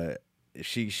 But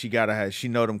she gotta have. She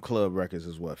know them club records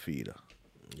is what feed her.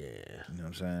 Yeah. You know what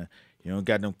I'm saying? You don't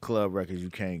got them club records,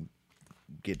 you can't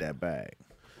get that bag.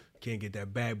 Can't get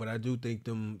that bag, but I do think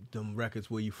them records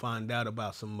where you find out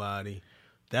about somebody,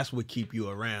 that's what keep you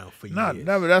around for years.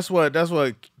 No, but that's what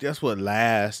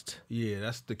lasts. Yeah,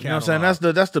 that's the catalog. You know what I'm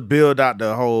saying? That's the build out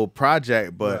the whole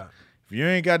project. But Right. if you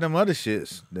ain't got them other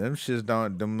shits, them shits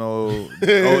don't, them no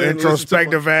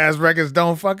introspective ass records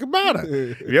don't fucking matter.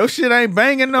 If your shit ain't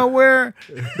banging nowhere,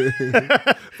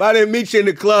 If I didn't meet you in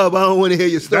the club, I don't want to hear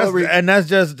your story. that's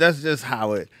just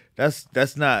how it.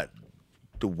 That's not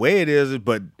the way it is.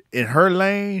 But in her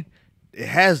lane, it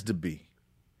has to be.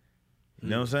 You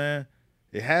know what I'm saying?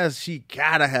 It has. She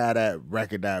gotta have that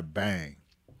record that bang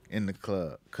in the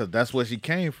club, because that's where she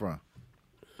came from.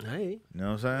 Hey. You know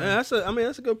what I'm saying? Yeah,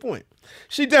 that's a good point.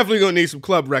 She definitely gonna need some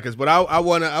club records, but I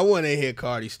wanna hear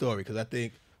Cardi's story, because I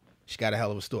think she got a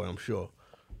hell of a story. I'm sure.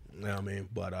 You know what I mean?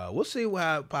 But we'll see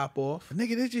how it pop off.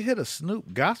 Nigga, did you hit a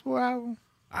Snoop gospel album?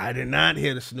 I did not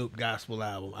hear the Snoop gospel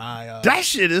album. That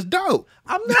shit is dope.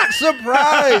 I'm not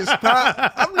surprised,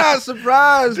 Pop. I'm not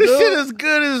surprised. This dude. shit is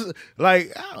good as,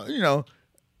 like, you know,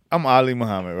 I'm Ali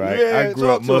Muhammad, right? Yeah, I grew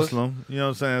up talk to us. Muslim, you know what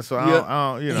I'm saying? So Yeah.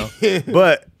 I don't, you know.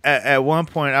 But at one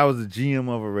point, I was the GM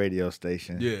of a radio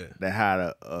station that had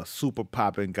a super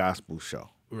poppin' gospel show.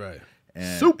 Right.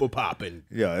 And Super popping.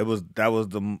 yeah,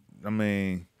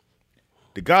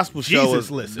 the gospel show Jesus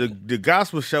was listen. the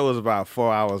gospel show was about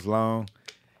 4 hours long,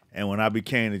 and when I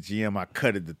became the GM, I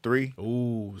cut it to 3.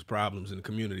 Ooh, there's problems in the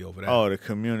community over there. Oh, the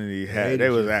community hated they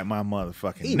was you. at my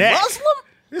motherfucking He neck. Muslim?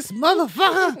 This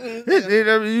motherfucker,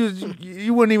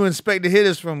 you wouldn't even expect to hear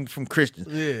this from Christians.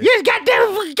 Yeah. You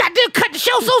goddamn cut the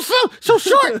show so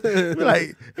short. Be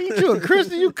like, ain't you a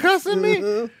Christian? You cussing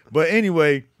me? But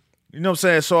anyway, you know what I'm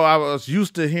saying? So I was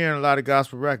used to hearing a lot of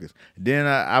gospel records. Then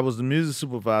I was the music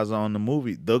supervisor on the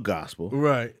movie The Gospel,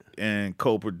 Right. and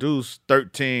co-produced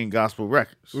 13 gospel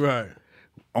records Right.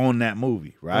 on that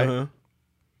movie, right? Uh-huh.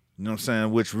 You know what I'm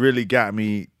saying? Which really got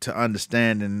me to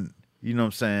understanding, you know what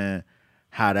I'm saying,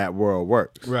 how that world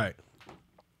works. Right.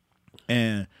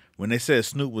 And when they said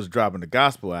Snoop was dropping the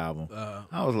gospel album,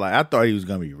 I was like, I thought he was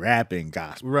gonna be rapping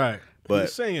gospel. Right. But-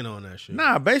 He's singing on that shit.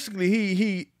 Nah, basically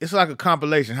he it's like a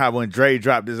compilation. How when Dre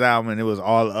dropped his album and it was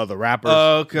all the other rappers.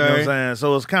 Okay. You know what I'm saying?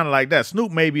 So it's kind of like that. Snoop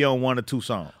may be on 1 or 2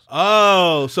 songs.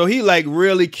 Oh, so he like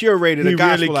really curated He a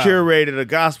gospel really album. curated a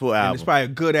gospel And it's album. probably a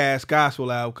good ass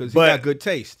gospel album because he But- got good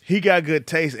taste. He got good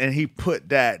taste, and he put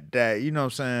that you know what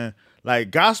I'm saying,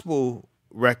 like gospel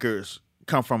records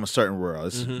come from a certain world.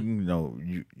 It's, you know,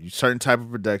 you certain type of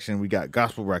production. We got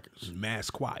gospel records. Mass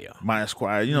choir. My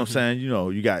Squire, you know what I'm saying? You know,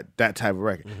 you got that type of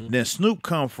record. Then Snoop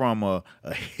come from a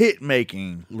hit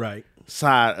making Right.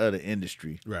 side of the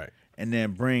industry. Right. And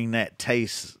then bring that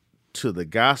taste to the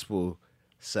gospel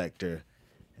sector,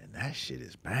 and that shit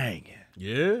is banging.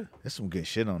 Yeah. There's some good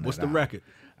shit on that. What's the album. record?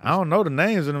 I don't know the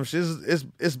names of them shits.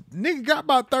 It's nigga got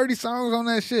about 30 songs on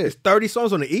that shit. 30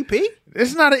 songs on the EP?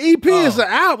 It's not an EP, it's Oh. an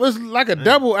album. It's like a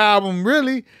double album,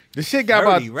 really. The shit got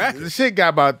 30 about records? the shit got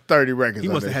about 30 records. He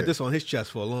on must have that had shit. this on his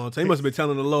chest for a long time. He must have been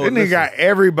telling the Lord. That nigga "Listen, got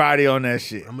everybody on that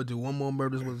shit. I'm gonna do one more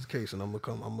murders was his case, and I'm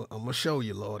gonna show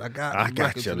you, Lord. I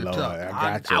got you, Lord. I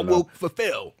got you, I will Lord.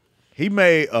 fulfill. He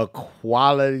made a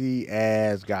quality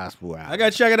ass gospel album. I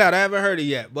gotta check it out. I haven't heard it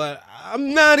yet, but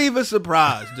I'm not even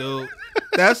surprised, dude.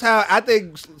 That's how I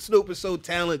think Snoop is so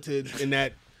talented in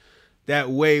that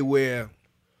way where,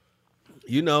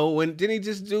 you know, when didn't he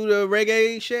just do the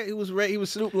reggae shit? He was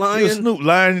Snoop Lion. He was Snoop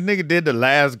Lion. The nigga did the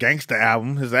last gangster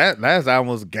album. His last album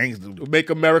was gangster. Make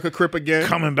America Crip again.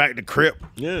 Coming back to Crip.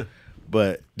 Yeah,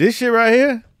 But this shit right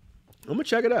here, I'm gonna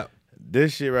check it out.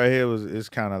 this shit right here is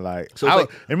kind of like, So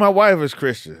it's and my wife is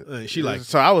Christian. She like-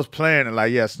 so I was playing it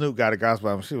like, yeah, Snoop got a gospel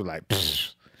album. She was like,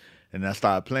 pfft. And I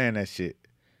started playing that shit.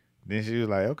 Then she was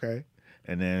like, okay.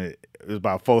 And then it was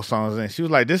about 4 songs in. She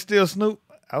was like, this still Snoop?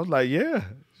 I was like, yeah.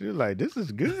 She was like, this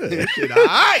is good. Shit, all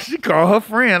right. She called her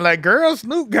friend like, girl,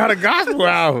 Snoop got a gospel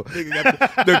album. Nigga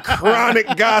got the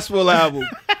Chronic gospel album.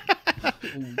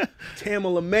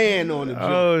 Tamala Man on the joint.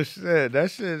 Oh shit,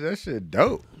 that shit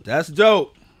dope. That's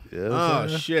dope. Yeah, Oh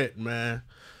son. shit, man.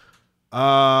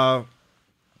 What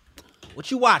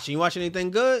you watching? You watching anything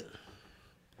good?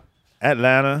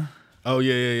 Atlanta. Oh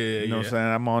yeah. You know what I'm saying?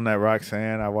 I'm on that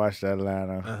Roxanne. I watched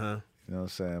Atlanta. Uh-huh. You know what I'm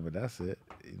saying? But that's it.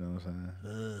 You know what I'm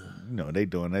saying? You know, they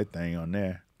doing their thing on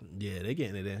there. Yeah, they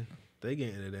getting it in.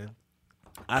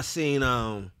 I seen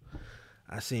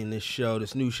this show,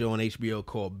 this new show on HBO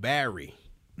called Barry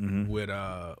with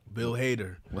Bill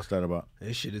Hader. What's that about?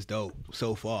 This shit is dope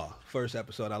so far. First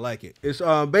episode, I like it. It's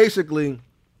basically,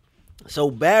 so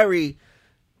Barry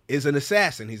is an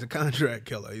assassin. He's a contract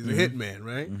killer. He's a hitman,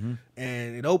 right?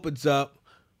 And it opens up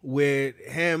with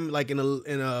him like in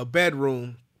a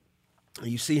bedroom. And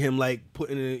you see him like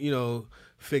putting it,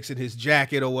 fixing his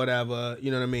jacket or whatever, you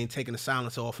know what I mean, taking the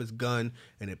silencer off his gun,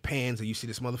 and it pans and you see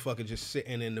this motherfucker just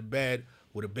sitting in the bed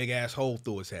with a big ass hole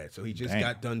through his head. So he just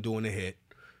got done doing a hit.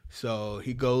 So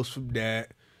he goes from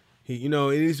that. It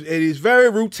is very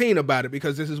routine about it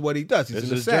because this is what he does. He's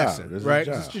an assassin, right?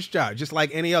 It's just his job, just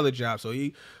like any other job. So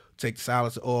he takes the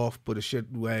silencer off, put his shit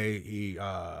away. He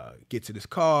gets in his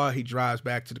car. He drives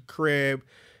back to the crib.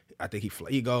 I think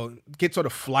he gets on a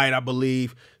flight, I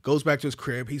believe, goes back to his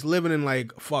crib. He's living in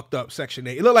like fucked up Section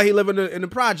 8. It looked like he living in the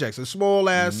projects, a small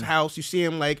ass house. You see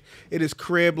him like in his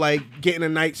crib, like getting a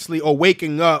night's sleep or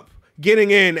waking up, getting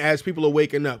in as people are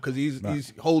waking up because he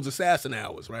holds assassin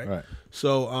hours, right?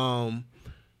 So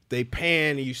they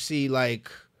pan and you see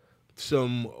like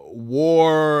some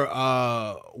war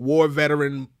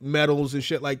veteran medals and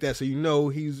shit like that. So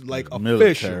he's like official.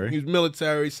 Military. He's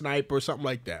military, sniper, something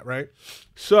like that, right?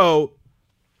 So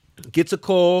gets a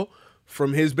call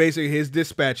from his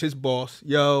dispatch, his boss.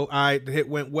 Yo, all right, the hit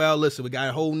went well. Listen, we got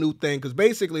a whole new thing. Because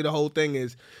basically the whole thing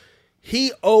is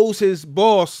he owes his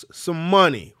boss some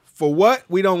money. For what?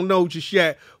 We don't know just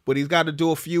yet, but he's got to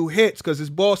do a few hits because his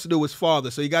boss knew his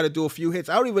father. So he got to do a few hits.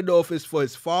 I don't even know if it's for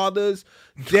his father's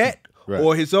debt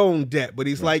or his own debt, but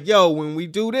he's like, yo, when we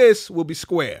do this, we'll be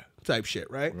square type shit,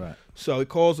 right? So he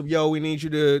calls him, yo, we need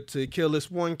you to kill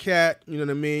this one cat. You know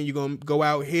what I mean? You're going to go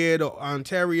out here to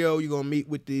Ontario. You're going to meet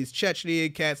with these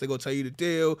Chechnya cats. They're going to tell you the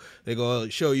deal. They're going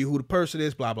to show you who the person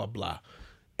is, blah, blah, blah.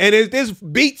 And there's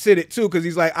beats in it, too, because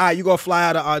he's like, all right, you're going to fly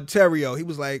out of Ontario. He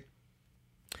was like,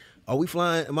 are we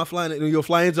flying? Am I flying? You're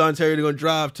flying into Ontario. They're gonna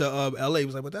drive to LA. He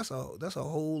was like, but that's a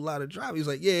whole lot of drive. He was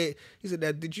like, yeah. He said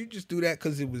that. Did you just do that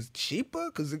because it was cheaper?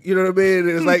 Because you know what I mean? And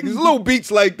it's like there's little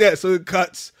beats like that. So it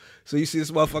cuts. So you see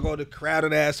this motherfucker on the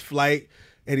crowded ass flight,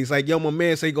 and he's like, yo, my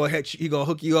man, so he gonna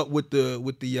hook you up with the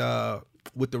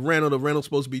rental. The rental's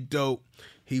supposed to be dope.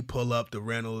 He pull up, the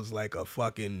rental is like a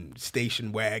fucking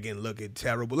station wagon looking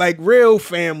terrible. Like real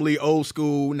family, old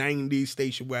school, 90s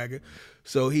station wagon.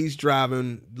 So he's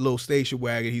driving the little station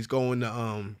wagon. He's going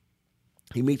to,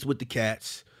 he meets with the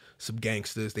cats, some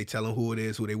gangsters. They tell him who it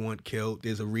is, who they want killed.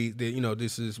 There's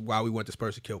this is why we want this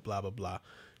person killed, blah, blah, blah.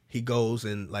 He goes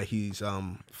and like he's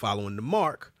following the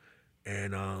mark.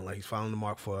 And like he's following the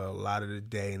mark for a lot of the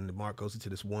day. And the mark goes into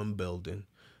this one building.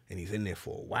 And he's in there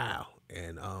for a while.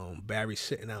 And Barry's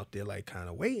sitting out there like kind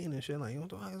of waiting and shit. Like, what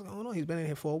the hell is going on? He's been in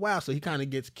here for a while. So he kind of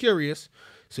gets curious.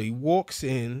 So he walks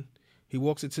in. He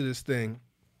walks into this thing.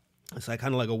 It's like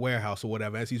kind of like a warehouse or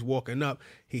whatever. As he's walking up,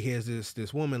 he hears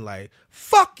this woman like,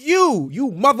 fuck you,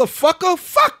 you motherfucker.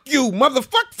 Fuck you,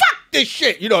 motherfucker. Fuck this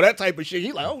shit. You know, that type of shit.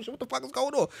 He's like, oh, shit, what the fuck is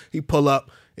going on? He pull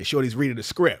up and Shorty's reading the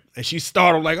script. And she's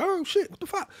startled like, oh, shit, what the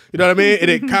fuck? You know what I mean? And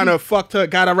it kind of fucked her,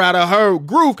 got her out of her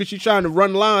groove because she's trying to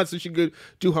run lines so she could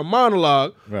do her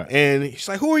monologue. Right. And she's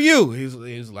like, who are you?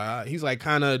 He's like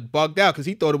kind of bugged out because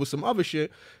he thought it was some other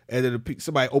shit. And then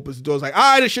somebody opens the door, is like, all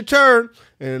right, it's your turn.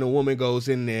 And then the woman goes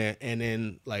in there and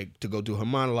then like to go do her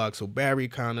monologue. So Barry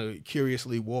kind of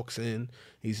curiously walks in.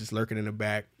 He's just lurking in the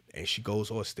back. And she goes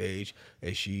on stage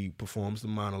and she performs the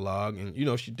monologue. And, you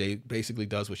know, she basically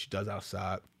does what she does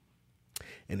outside.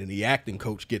 And then the acting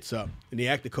coach gets up. And the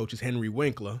acting coach is Henry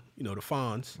Winkler, you know, the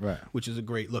Fonz, right, which is a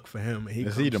great look for him. And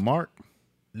is he the Mark?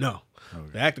 No.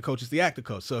 Okay. The acting coach is the acting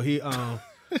coach. So he, I'm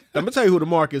going to tell you who the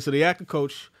Mark is. So the acting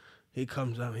coach, he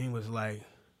comes up, he was like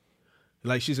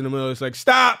she's in the middle, it's like,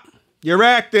 stop, you're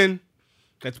acting.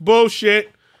 That's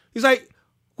bullshit. He's like,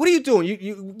 What are you doing?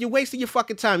 You're wasting your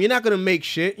fucking time. You're not gonna make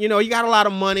shit. You know, you got a lot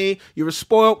of money. You're a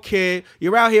spoiled kid.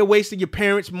 You're out here wasting your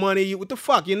parents' money. What the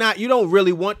fuck? You don't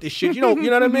really want this shit. You know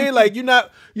what I mean? Like you're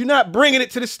not bringing it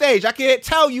to the stage. I can't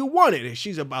tell you want it. And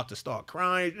she's about to start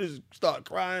crying. Just start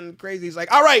crying crazy. He's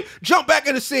like, all right, jump back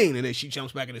in the scene. And then she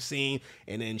jumps back in the scene,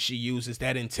 and then she uses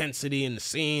that intensity in the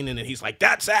scene, and then he's like,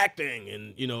 that's acting.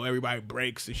 And everybody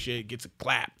breaks and shit, gets a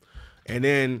clap. And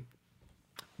then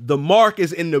the mark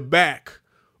is in the back,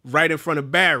 right in front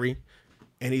of Barry,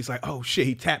 and he's like, oh shit,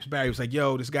 he taps Barry. He's like,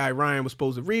 yo, this guy Ryan was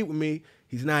supposed to read with me.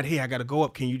 He's not here. I got to go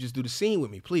up. Can you just do the scene with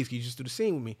me? Please, can you just do the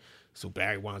scene with me? So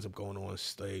Barry winds up going on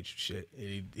stage, shit.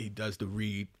 He does the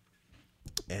read,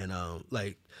 and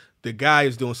the guy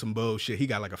is doing some bullshit. He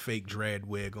got like a fake dread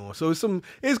wig on. So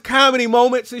it's comedy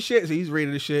moments and shit. So he's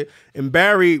reading the shit, and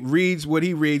Barry reads what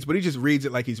he reads, but he just reads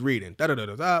it like he's reading. Da da da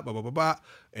da da, ba ba ba ba.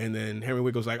 And then Henry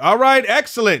Winkle's like, all right,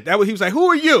 excellent. He was like, who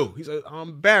are you? He said,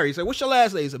 I'm Barry. He said, what's your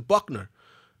last name? He said, Buckner.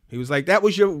 He was like, that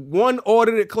was your one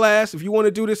audited class. If you want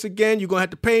to do this again, you're going to have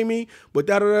to pay me. But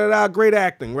da da da da, great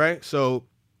acting, right? So,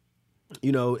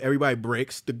 everybody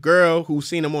breaks. The girl who's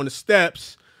seen him on the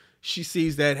steps, she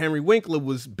sees that Henry Winkler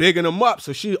was bigging him up.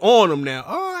 So she on him now.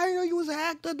 Oh, I didn't know you was an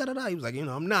actor. Da da da. He was like,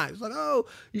 I'm not. He's like, oh,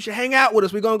 you should hang out with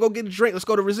us. We're going to go get a drink. Let's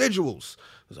go to Residuals.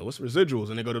 I was like, what's Residuals?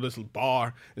 And they go to this bar,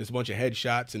 and there's a bunch of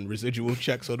headshots and residual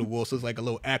checks on the wall. So it's like a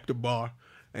little actor bar.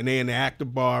 And they in the actor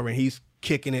bar, and he's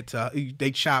kicking it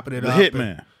they chopping it up. The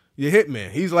hitman. The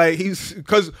hitman.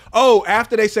 Because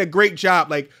after they said great job,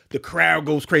 like the crowd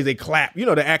goes crazy. They clap.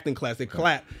 The acting class, they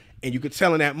clap. And you could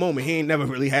tell in that moment, he ain't never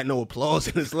really had no applause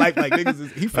in his life. Like,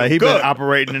 niggas, he felt he good. Been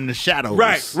operating in the shadows.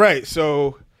 Right.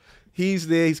 So he's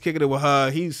there, he's kicking it with her.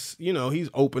 He's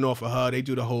open off of her. They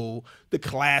do the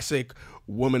classic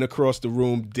woman across the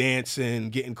room dancing,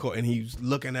 getting caught, and he's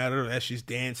looking at her as she's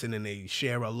dancing, and they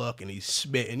share a look, and he's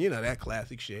spitting, that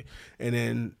classic shit. And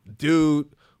then dude,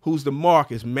 who's the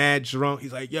mark, is mad drunk.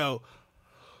 He's like, yo,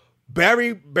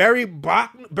 Barry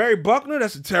Buckner,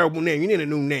 that's a terrible name. You need a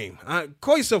new name.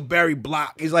 Call yourself Barry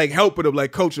Block. He's like helping him,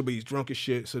 like coaching him, but he's drunk as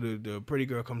shit. So the pretty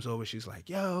girl comes over. She's like,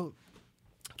 yo,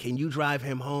 can you drive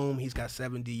him home? He's got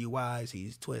 7 DUIs.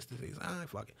 He's twisted. He's like, all right,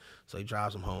 fuck it. So he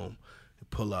drives him home.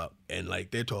 Pull up, and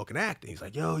like they're talking acting. He's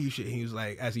like, yo, you should. He was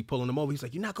like, as he pulling them over, he's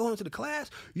like, you're not going to the class?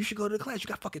 You should go to the class. You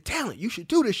got fucking talent. You should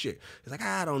do this shit. He's like,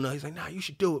 I don't know. He's like, nah, you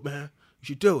should do it, man. You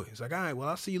should do it. He's like, all right, well,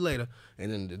 I'll see you later.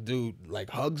 And then the dude like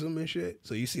hugs him and shit.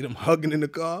 So you see them hugging in the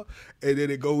car, and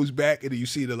then it goes back, and then you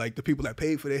see the people that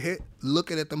paid for the hit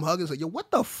looking at them hugging. It's like, yo,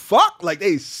 what the fuck? Like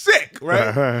they sick,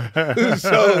 right?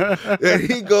 So and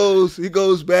he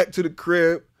goes back to the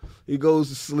crib. He goes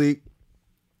to sleep.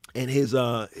 And his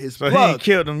so plug, he ain't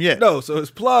killed him yet. No, so his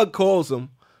plug calls him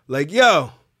like,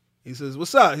 yo. He says,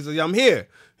 what's up? He says, I'm here.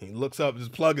 He looks up, his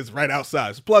plug is right outside.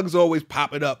 His plug is always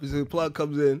popping up. His plug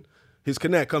comes in, his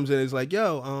connect comes in, he's like,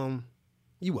 yo,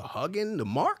 you were hugging the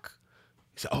mark?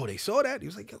 He said, oh, they saw that? He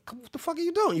was like, yo, what the fuck are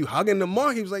you doing? You hugging the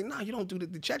mark? He was like, nah, you don't do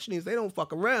the Chechens, they don't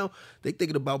fuck around. They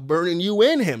thinking about burning you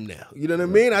in him now. You know what I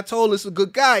mean? I told him this is a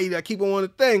good guy. I keep him on the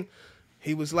thing.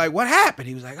 He was like, what happened?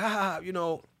 He was like, He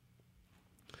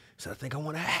said, I think I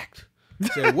want to act. I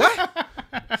said, what?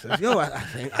 He says, yo, I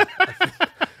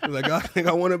think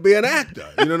I want to be an actor.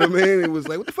 You know what I mean? He was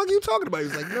like, what the fuck are you talking about? He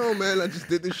was like, no, man, I just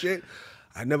did this shit.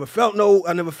 I never felt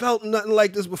nothing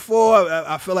like this before.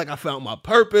 I feel like I found my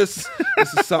purpose.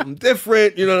 This is something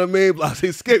different. You know what I mean? But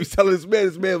He's telling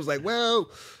this man was like,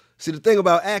 well, see, the thing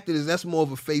about acting is that's more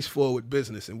of a face-forward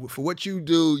business. And for what you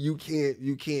do, you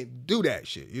can't do that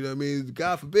shit. You know what I mean?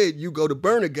 God forbid you go to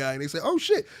burn a guy and they say, oh,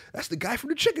 shit, that's the guy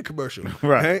from the chicken commercial.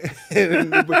 Right?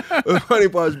 And the funny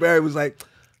part is Barry was like,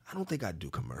 I don't think I do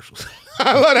commercials.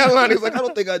 I love that line. He's like, I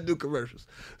don't think I do commercials.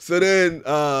 So then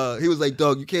he was like,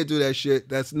 dog, you can't do that shit.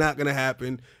 That's not going to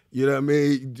happen. You know what I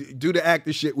mean? Do the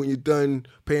acting shit when you're done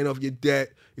paying off your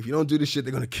debt. If you don't do this shit,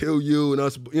 they're going to kill you and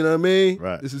us. You know what I mean?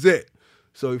 Right. This is it.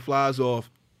 So he flies off.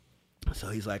 So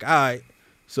he's like, all right.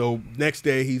 So next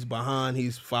day he's behind.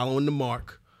 He's following the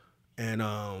mark. And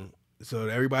so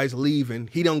everybody's leaving.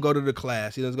 He don't go to the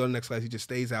class. He doesn't go to the next class. He just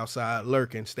stays outside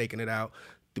lurking, staking it out.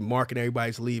 The mark and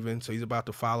everybody's leaving. So he's about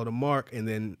to follow the mark. And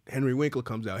then Henry Winkler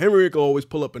comes out. Henry Winkler always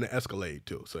pull up in the Escalade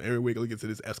too. So Henry Winkler gets in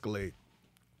this Escalade.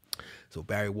 So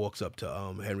Barry walks up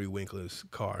to Henry Winkler's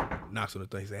car, knocks on the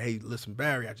thing. He says, hey, listen,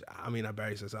 Barry.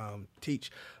 Barry says,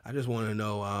 Teach, I just want to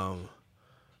know,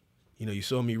 you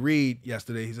saw me read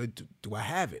yesterday. He said, do I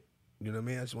have it? You know what I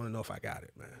mean? I just want to know if I got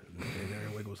it, man. And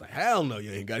Henry Winkler was like, hell no,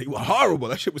 you ain't got it. You were horrible.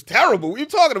 That shit was terrible. What are you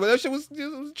talking about? That shit was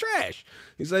trash.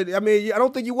 He said, I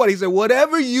don't think you would. He said,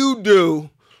 whatever you do,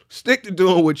 stick to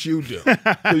doing what you do.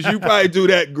 Because you probably do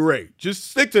that great.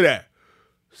 Just stick to that.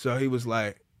 So he was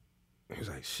like, He was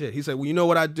like, shit. He said, well, you know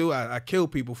what I do? I kill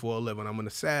people for a living. I'm an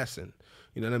assassin.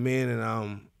 You know what I mean?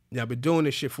 And yeah, I've been doing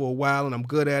this shit for a while, and I'm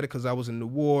good at it because I was in the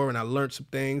war and I learned some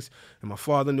things. And my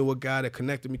father knew a guy that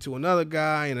connected me to another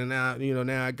guy, and then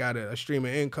now I got a stream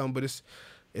of income. But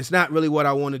it's not really what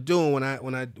I want to do. And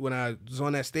when I was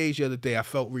on that stage the other day, I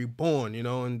felt reborn,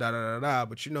 and da da da da.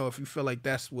 But if you feel like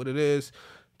that's what it is,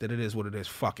 then it is what it is.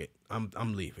 Fuck it,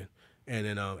 I'm leaving. And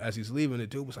then as he's leaving, the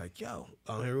dude was like, "Yo,"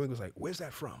 everyone was like, "Where's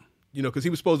that from?" Because he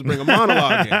was supposed to bring a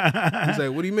monologue in. He's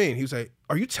like, "What do you mean?" He was like,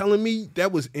 "Are you telling me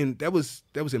that was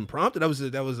impromptu? That was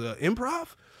improv?"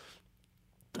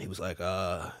 He was like,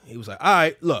 "All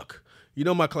right, look,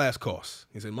 my class costs."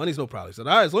 He said, "Money's no problem." He said,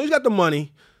 "All right, as long as you got the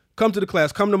money, come to the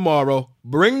class, come tomorrow,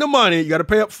 bring the money. You got to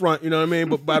pay up front, you know what I mean?"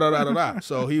 But da da da da.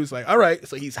 So he was like, "All right."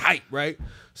 So he's hyped, right?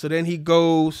 So then he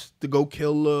goes to go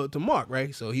kill Mark,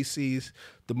 right? So he sees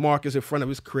the Mark is in front of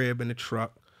his crib in the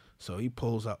truck. So he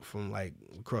pulls up from like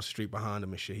across the street behind him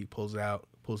and shit. He pulls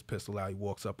his pistol out. He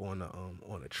walks up on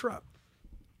the truck,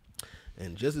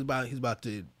 and just he's about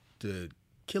to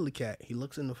kill the cat, he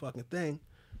looks in the fucking thing,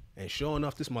 and sure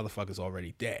enough, this motherfucker's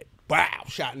already dead. Wow,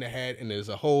 shot in the head, and there's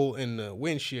a hole in the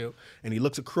windshield. And he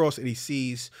looks across and he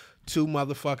sees two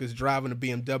motherfuckers driving a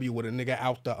BMW with a nigga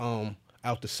out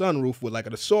the sunroof with like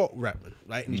an assault weapon,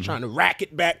 right? And he's trying to rack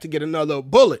it back to get another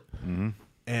bullet. Mm-hmm.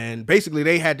 And basically,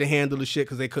 they had to handle the shit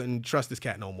because they couldn't trust this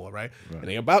cat no more, right? And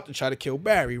they about to try to kill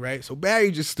Barry, right? So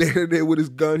Barry just standing there with his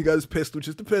gun. He got his pistol,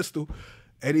 just a pistol.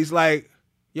 And he's like,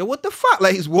 yo, what the fuck?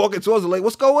 Like, he's walking towards it, like,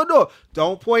 what's going on?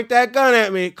 Don't point that gun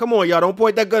at me. Come on, y'all, don't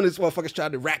point that gun. This motherfucker's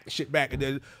trying to rack the shit back. And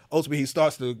then ultimately, he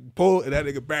starts to pull, and that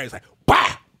nigga Barry's like,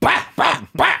 bah, bah, bah,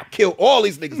 bah. Kill all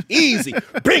these niggas. Easy.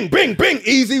 Bing, bing, bing.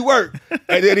 Easy work.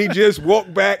 And then he just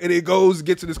walked back, and it goes,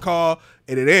 gets in his car,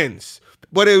 and it ends.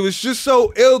 But it was just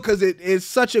so ill because it is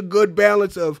such a good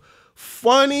balance of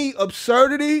funny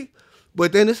absurdity,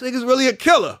 but then this nigga's really a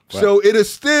killer. Right. So it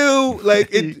is still like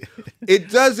it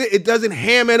doesn't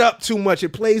ham it up too much. It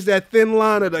plays that thin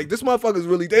line of like, this motherfucker's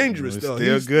really dangerous though.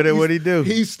 He's good at what he do.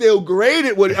 He's still great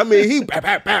at what he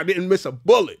didn't miss a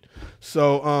bullet.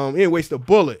 So he didn't waste a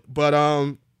bullet.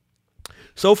 But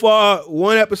so far,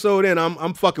 one episode in,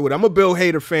 I'm fucking with it. I'm a Bill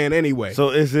Hader fan anyway. So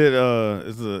is it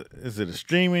a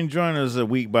streaming joint or is it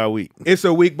week by week? It's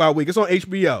a week by week. It's on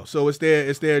HBO, so it's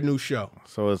their new show.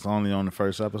 So it's only on the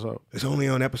first episode? It's only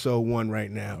on episode 1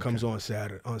 right now. Okay. Comes on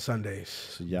Sundays.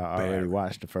 So y'all already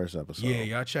watched the first episode? Yeah,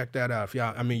 y'all check that out. If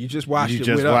y'all, you just watched it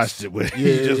with us.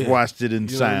 You just watched it in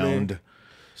sound.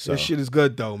 So this shit is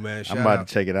good though, man. I'm about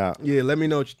to check it out. Yeah, let me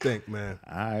know what you think, man.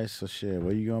 All right, so shit,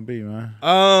 where you gonna be, man?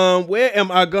 Where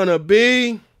am I gonna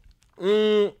be?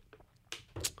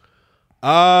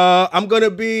 I'm gonna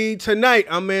be tonight.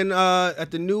 I'm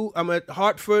at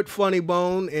Hartford Funny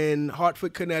Bone in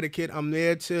Hartford, Connecticut. I'm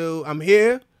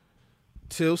here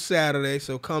till Saturday,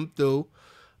 so come through.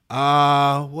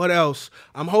 What else?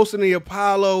 I'm hosting the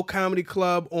Apollo Comedy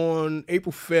Club on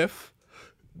April 5th.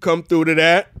 Come through to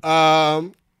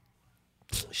that.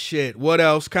 Shit, what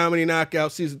else? Comedy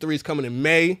Knockout Season 3 is coming in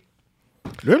May.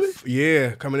 Really?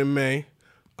 Yeah, coming in May.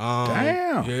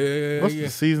 Damn. Yeah. What's the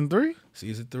Season 3?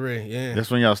 Season 3, yeah.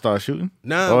 That's when y'all start shooting?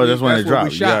 No. That's when it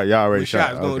dropped. Y'all already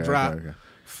shot. It's going to drop. Okay.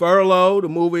 Furlough, the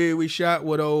movie we shot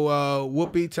with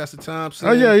Whoopi, Tessa Thompson.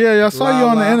 Oh, yeah. I saw you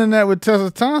on the internet with Tessa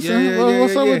Thompson.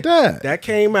 What's up with that? That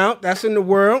came out. That's in the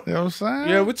world. You know what I'm saying?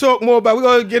 Yeah, we talk more about it. We're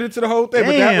going to get into the whole thing.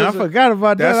 Damn, I forgot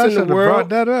about that. I should have brought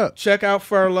that up. Check out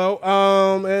Furlough.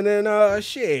 And then,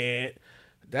 shit.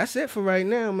 That's it for right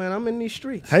now, man. I'm in these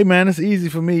streets. Hey, man, it's easy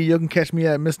for me. You can catch me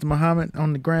at Mr. Muhammad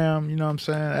on the gram. You know what I'm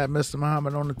saying? At Mr.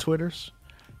 Muhammad on the Twitters.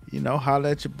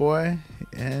 Holla at your boy.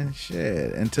 And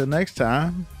shit. Until next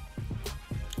time.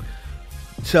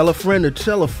 Tell a friend to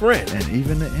tell a friend. And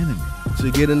even the enemy.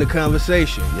 To get in the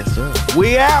conversation. Yes, sir.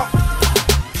 We out.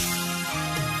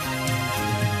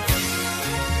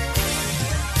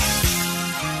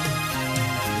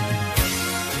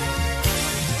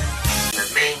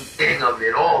 The main thing of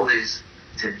it all is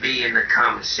to be in the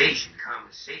conversation.